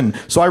religion.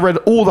 So I read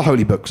all the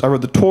holy books. I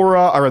read the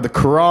Torah, I read the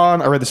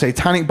Quran, I read the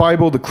Satanic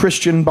Bible, the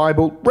Christian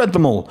Bible, read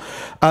them all.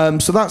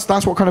 So that's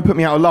what kind of put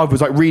me out of love, was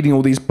like reading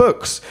all these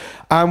books.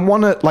 And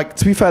like,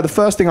 to be fair, the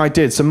first thing I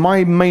did, so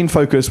my main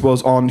focus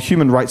was on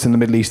human rights in the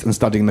Middle East and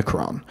studying the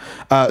Quran.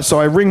 So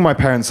I ring my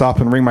parents up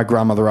and ring my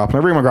grandmother up, and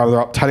I ring my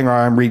grandmother up telling her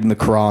I'm reading the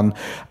Quran,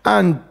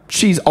 and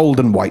she's old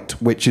and white,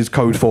 which is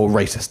code for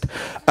racist.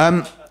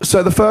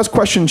 So the first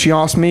question she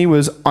asked me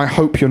was, I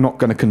hope you're not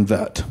going to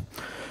convert.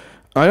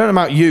 I don't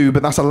know about you,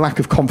 but that's a lack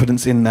of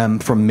confidence in them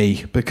from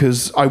me,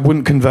 because I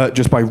wouldn't convert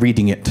just by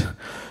reading it.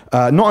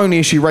 Not only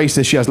is she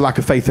racist, she has lack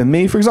of faith in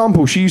me. For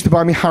example, she used to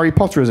buy me Harry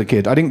Potter as a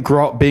kid. I didn't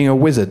grow up being a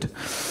wizard,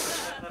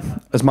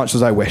 as much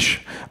as I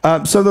wish.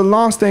 So the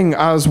last thing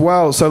as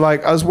well, so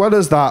like, as well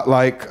as that,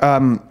 like,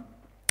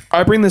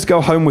 I bring this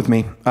girl home with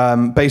me,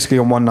 basically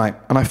on one night,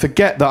 and I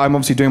forget that I'm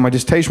obviously doing my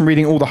dissertation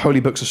reading. All the holy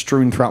books are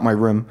strewn throughout my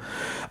room.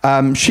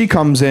 She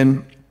comes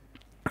in,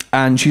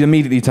 and she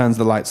immediately turns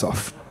the lights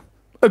off.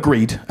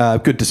 Agreed.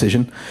 Good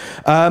decision.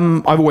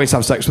 I've always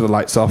had sex with the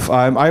lights off.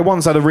 I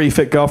once had a really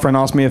fit girlfriend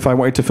ask me if I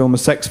wanted to film a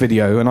sex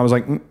video, and I was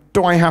like,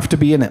 do I have to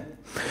be in it?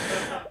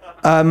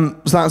 So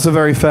that's a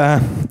very fair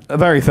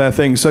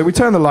thing. So we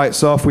turn the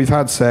lights off, we've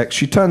had sex,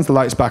 she turns the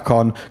lights back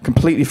on,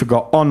 completely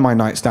forgot on my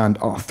nightstand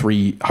are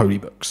 3 holy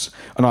books.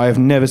 And I have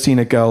never seen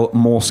a girl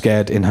more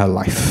scared in her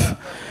life.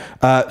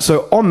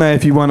 So on there,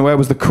 if you weren't aware,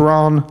 was the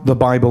Quran, the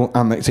Bible,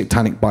 and the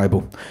Satanic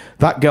Bible.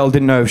 That girl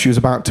didn't know if she was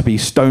about to be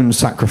stoned,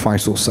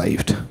 sacrificed, or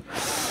saved.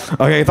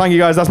 Okay, thank you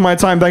guys. That's my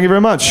time. Thank you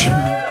very much.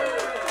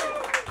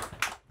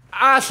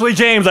 Ashley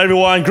James,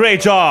 everyone.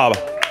 Great job.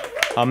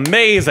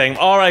 Amazing.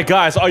 All right,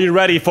 guys, are you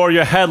ready for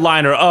your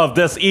headliner of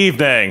this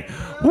evening?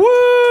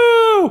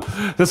 Woo!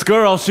 This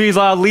girl, she's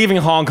leaving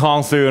Hong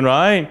Kong soon,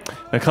 right?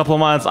 In a couple of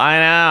months.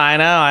 I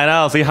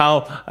know. See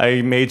how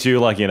I made you,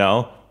 like, you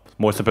know,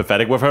 more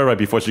sympathetic with her right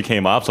before she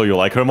came up, so you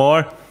like her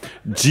more?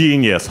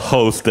 Genius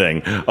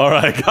hosting. All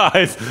right,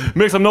 guys,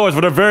 make some noise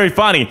for the very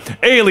funny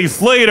Ailee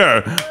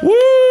Slater.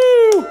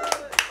 Woo!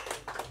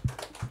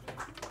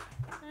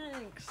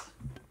 Thanks.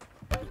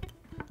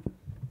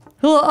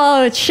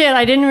 Oh, shit,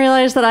 I didn't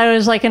realize that I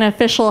was like an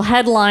official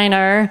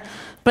headliner,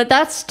 but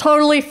that's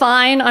totally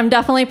fine. I'm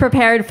definitely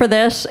prepared for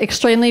this,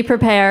 extremely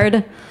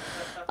prepared.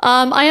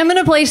 I am going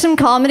to play some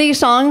comedy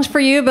songs for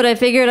you, but I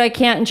figured I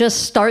can't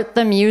just start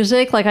the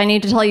music. Like, I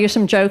need to tell you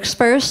some jokes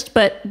first,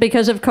 but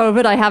because of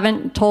COVID, I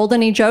haven't told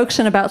any jokes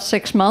in about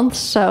 6 months,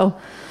 so...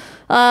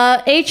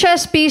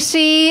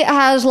 HSBC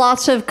has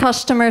lots of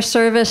customer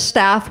service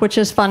staff, which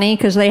is funny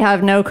because they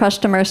have no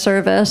customer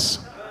service.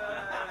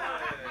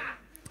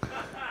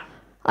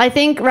 I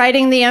think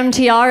writing the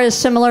MTR is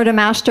similar to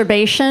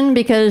masturbation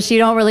because you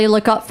don't really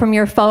look up from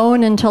your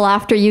phone until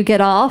after you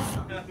get off.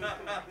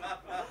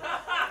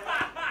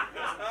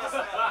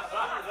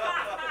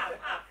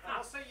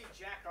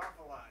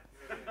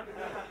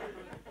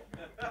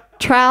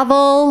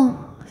 Travel.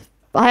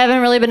 I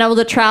haven't really been able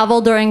to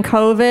travel during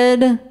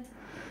COVID.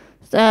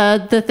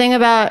 The thing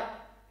about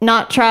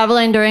not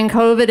traveling during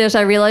COVID is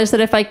I realized that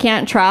if I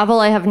can't travel,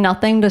 I have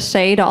nothing to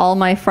say to all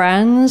my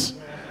friends.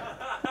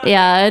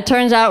 Yeah, it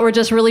turns out we're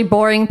just really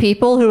boring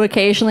people who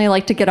occasionally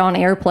like to get on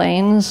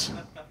airplanes.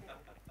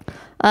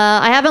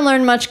 I haven't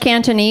learned much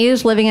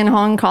Cantonese living in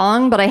Hong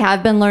Kong, but I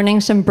have been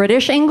learning some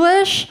British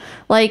English.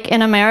 Like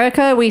in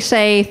America, we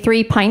say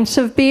 3 pints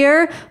of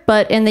beer,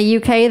 but in the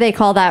UK, they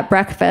call that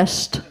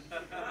breakfast.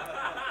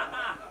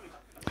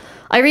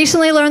 I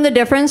recently learned the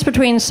difference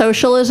between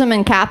socialism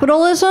and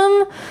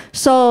capitalism.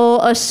 So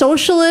a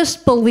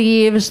socialist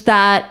believes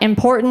that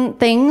important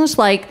things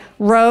like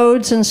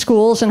roads and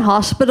schools and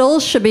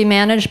hospitals should be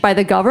managed by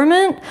the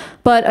government,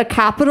 but a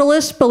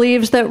capitalist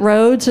believes that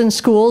roads and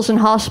schools and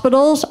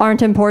hospitals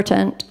aren't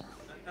important.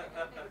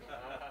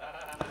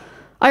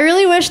 I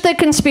really wish that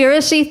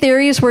conspiracy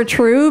theories were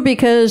true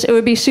because it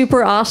would be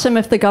super awesome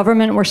if the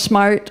government were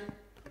smart.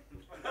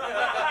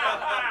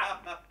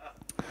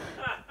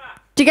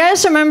 Do you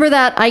guys remember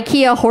that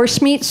IKEA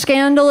horse meat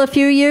scandal a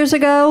few years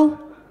ago?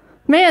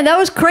 Man, that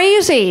was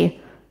crazy.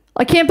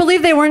 I can't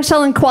believe they weren't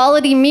selling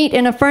quality meat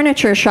in a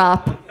furniture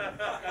shop. Okay,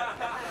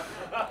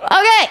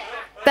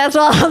 that's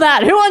all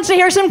that. Who wants to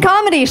hear some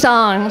comedy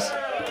songs?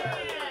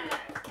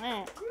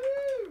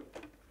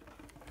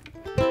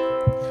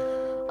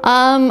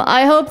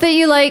 I hope that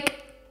you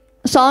like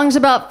songs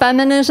about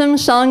feminism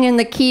sung in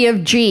the key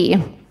of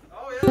G.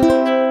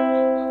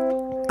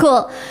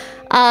 Cool.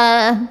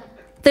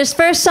 This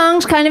first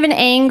song's kind of an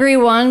angry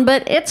one,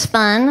 but it's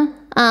fun.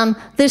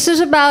 This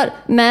is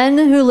about men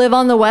who live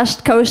on the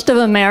west coast of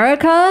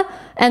America,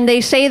 and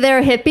they say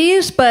they're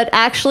hippies, but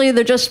actually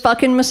they're just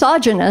fucking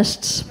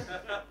misogynists.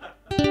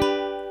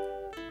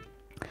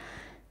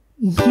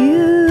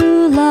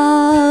 You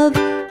love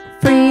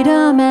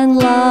freedom and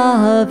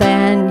love,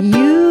 and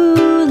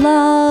you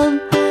love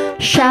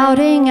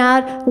shouting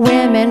at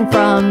women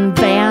from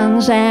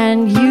vans,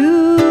 and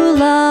you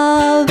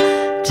love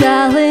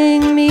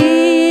telling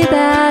me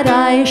that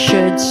I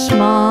should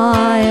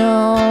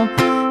smile,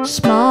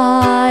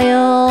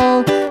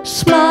 smile,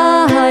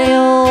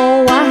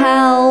 smile.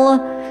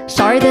 Wow.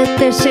 Sorry that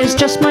this is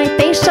just my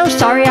face, so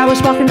sorry I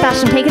was walking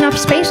fast and taking up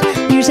space,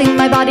 using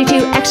my body to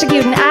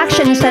execute an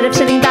action instead of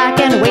sitting back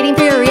and waiting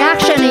for your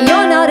reaction.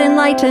 You're not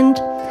enlightened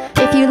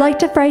if you like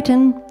to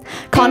frighten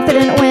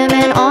confident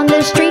women on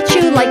the street.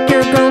 You like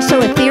your girls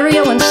so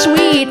ethereal and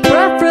sweet,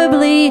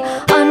 preferably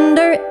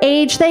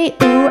underage. They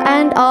ooh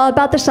and ah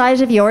about the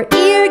size of your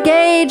ear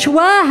gauge.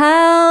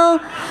 Wow,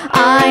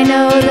 I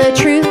know the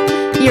truth.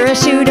 You're a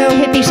pseudo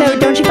hippie, so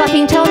don't you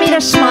fucking tell me to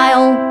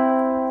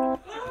smile.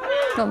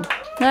 Cool.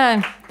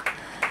 Yeah.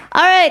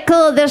 All right,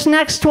 cool. This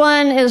next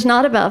one is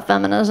not about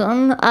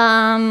feminism.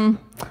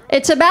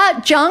 It's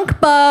about junk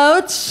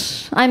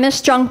boats. I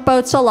miss junk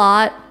boats a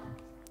lot.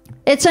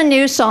 It's a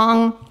new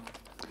song.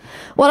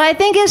 What I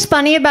think is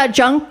funny about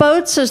junk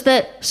boats is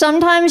that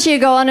sometimes you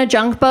go on a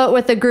junk boat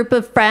with a group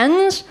of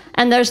friends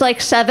and there's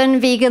like 7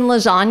 vegan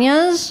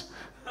lasagnas.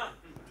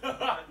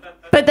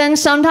 But then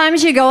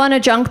sometimes you go on a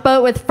junk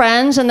boat with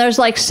friends and there's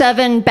like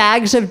 7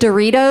 bags of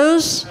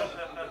Doritos.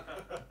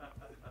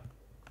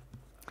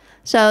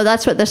 So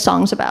that's what this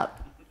song's about.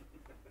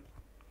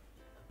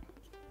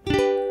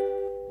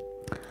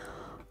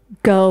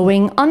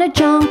 Going on a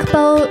junk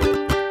boat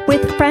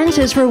with friends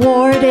is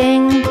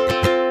rewarding,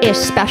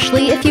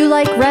 especially if you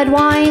like red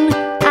wine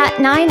at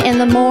 9 in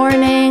the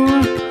morning.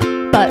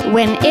 But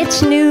when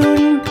it's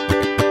noon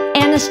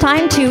and it's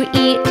time to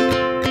eat,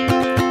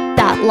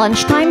 that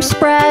lunchtime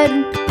spread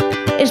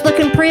is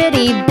looking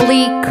pretty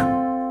bleak.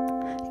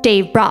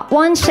 Dave brought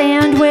 1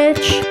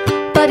 sandwich,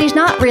 but he's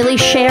not really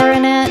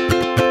sharing it,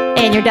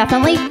 and you're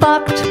definitely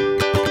fucked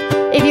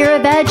if you're a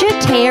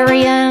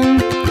vegetarian.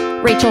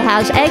 Rachel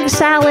has egg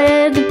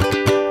salad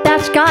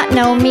that's got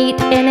no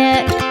meat in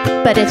it,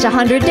 but it's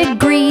 100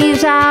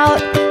 degrees out,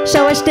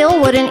 so I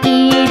still wouldn't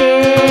eat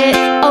it.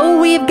 Oh,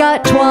 we've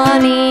got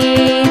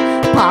 20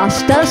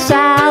 pasta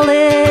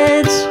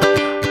salads,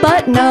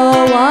 but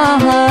no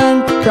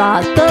one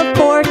brought the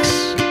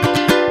forks.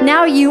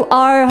 Now you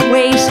are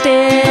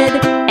wasted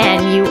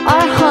and you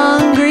are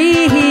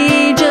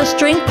hungry. Just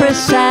drink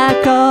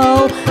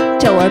Prosecco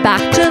till we're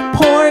back to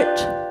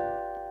port.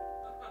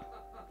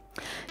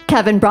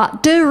 Kevin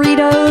brought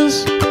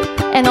Doritos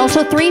and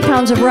also 3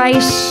 pounds of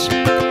rice.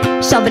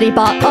 Somebody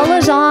bought a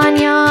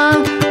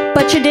lasagna,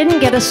 but you didn't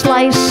get a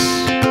slice.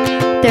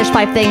 There's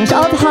 5 things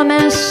of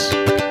hummus,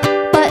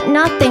 but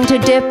nothing to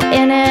dip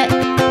in it.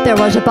 There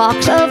was a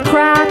box of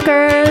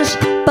crackers,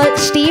 but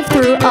Steve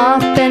threw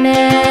up in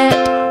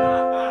it.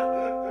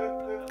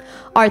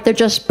 Arthur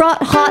just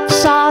brought hot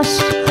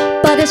sauce,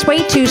 but it's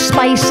way too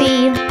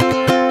spicy.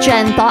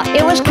 Jen thought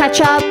it was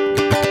ketchup,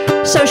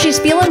 so she's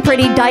feeling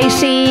pretty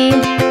dicey.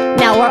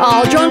 Now we're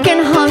all drunk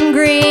and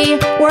hungry.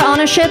 We're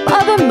on a ship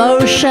of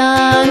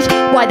emotions.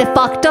 Why the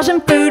fuck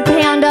doesn't Food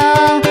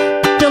Panda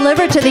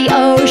deliver to the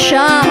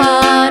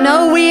ocean?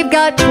 Oh, we've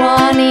got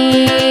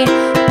 20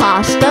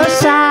 pasta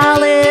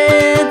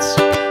salads,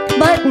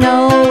 but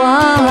no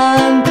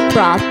one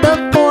brought the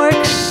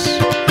forks.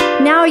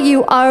 Now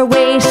you are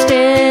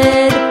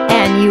wasted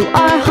and you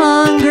are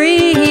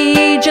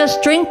hungry.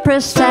 Just drink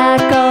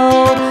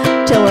Prosecco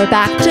till we're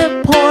back to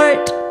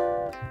port.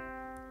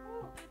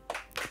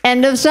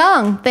 End of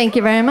song. Thank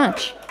you very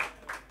much.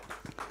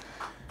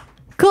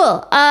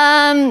 Cool.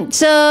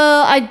 So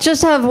I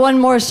just have one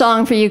more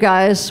song for you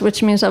guys,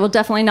 which means I will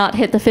definitely not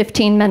hit the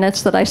 15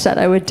 minutes that I said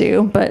I would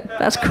do, but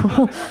that's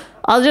cool.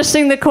 I'll just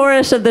sing the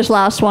chorus of this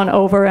last one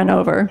over and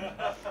over.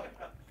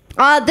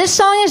 This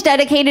song is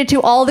dedicated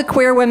to all the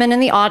queer women in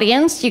the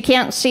audience. You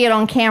can't see it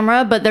on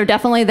camera, but they're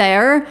definitely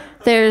there.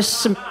 There's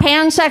some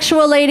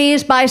pansexual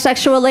ladies,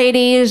 bisexual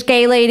ladies,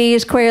 gay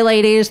ladies, queer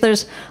ladies.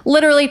 There's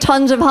literally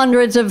tons of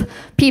hundreds of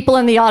people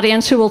in the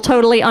audience who will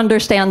totally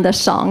understand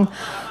this song.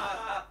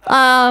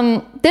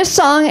 This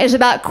song is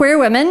about queer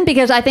women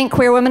because I think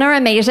queer women are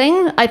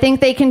amazing. I think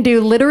they can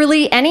do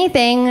literally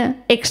anything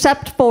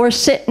except for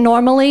sit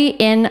normally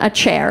in a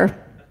chair.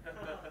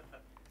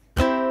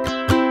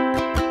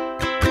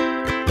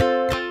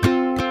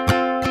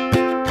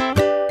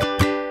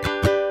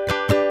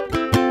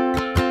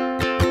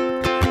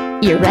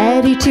 You're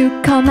ready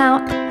to come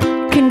out.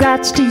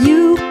 Congrats to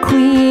you,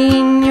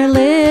 queen. You're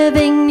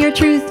living your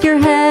truth. You're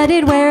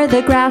headed where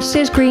the grass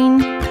is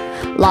green.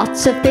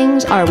 Lots of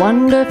things are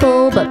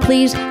wonderful, but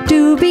please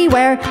do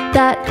beware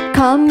that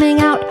coming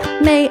out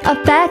may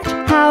affect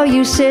how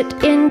you sit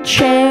in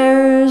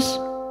chairs.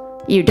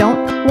 You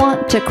don't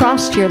want to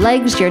cross your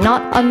legs. You're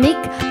not a meek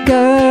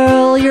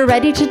girl. You're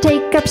ready to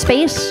take up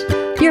space.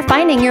 You're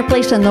finding your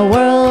place in the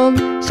world.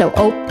 So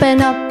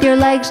open up your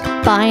legs,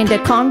 find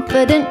a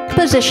confident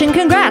position.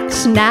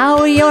 Congrats,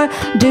 now you're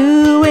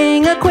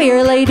doing a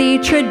queer lady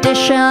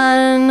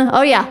tradition.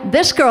 Oh yeah,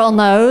 this girl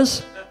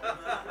knows.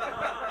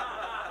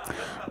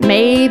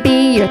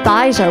 Maybe your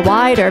thighs are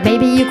wide, or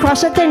maybe you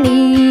cross at the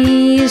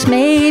knees.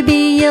 Maybe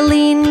you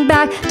lean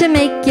back to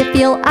make you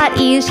feel at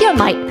ease. You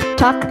might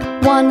tuck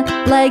one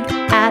leg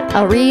at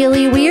a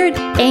really weird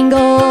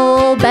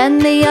angle.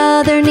 Bend the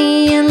other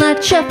knee and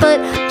let your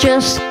foot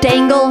just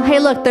dangle. Hey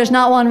look, there's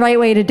not one right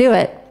way to do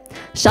it.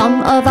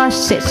 Some of us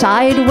sit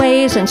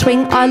sideways and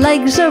swing our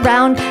legs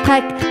around.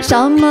 Heck,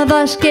 some of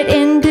us get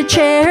into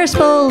chairs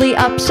fully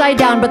upside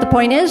down. But the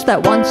point is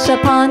that once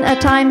upon a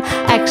time,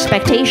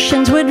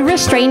 expectations would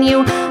restrain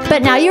you.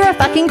 But now you're a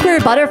fucking queer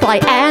butterfly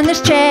and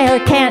this chair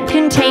can't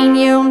contain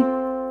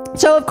you.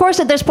 So of course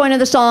at this point of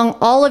the song,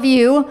 all of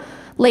you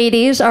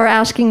ladies are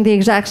asking the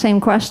exact same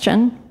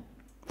question.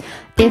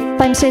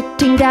 If I'm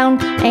sitting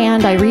down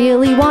and I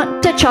really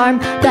want to charm,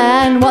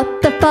 then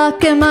what the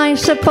fuck am I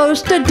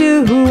supposed to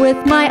do with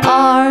my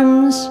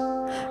arms?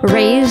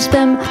 Raise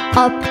them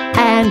up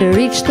and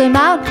reach them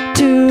out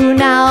to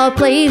now.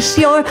 Place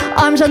your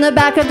arms on the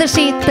back of the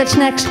seat that's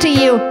next to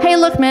you. Hey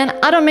look man,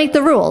 I don't make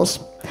the rules.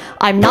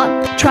 I'm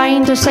not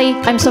trying to say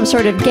I'm some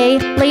sort of gay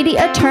lady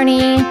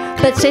attorney,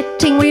 but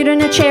sitting weird in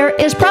a chair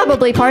is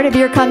probably part of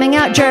your coming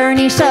out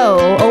journey. So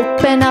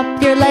open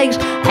up your legs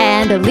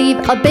and leave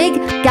a big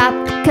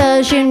gap,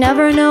 cause you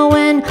never know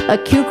when a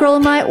cute girl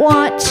might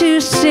want to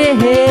sit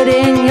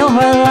in your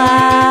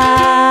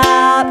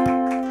lap.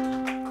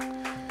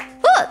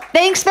 Oh,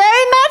 thanks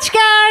very much,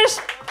 guys.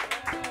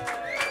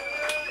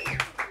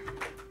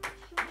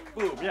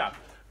 Boom, yeah.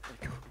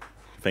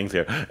 Things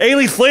here.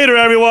 Ailee Slater,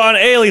 everyone!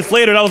 Ailee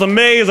Slater, that was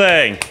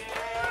amazing!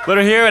 Let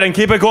her hear it and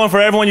keep it going for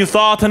everyone you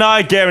saw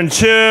tonight. Garron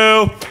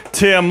Chiu,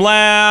 Tim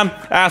Lam,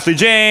 Ashley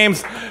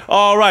James.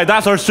 All right,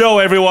 that's our show,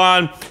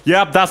 everyone.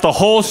 Yep, that's the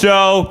whole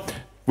show.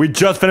 We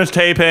just finished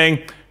taping.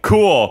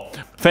 Cool.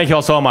 Thank you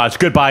all so much.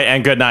 Goodbye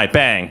and good night.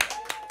 Bang.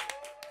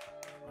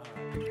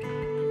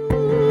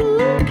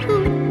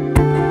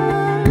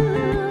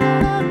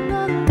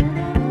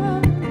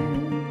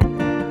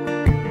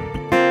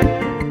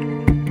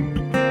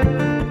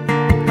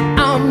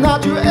 I'm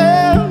not your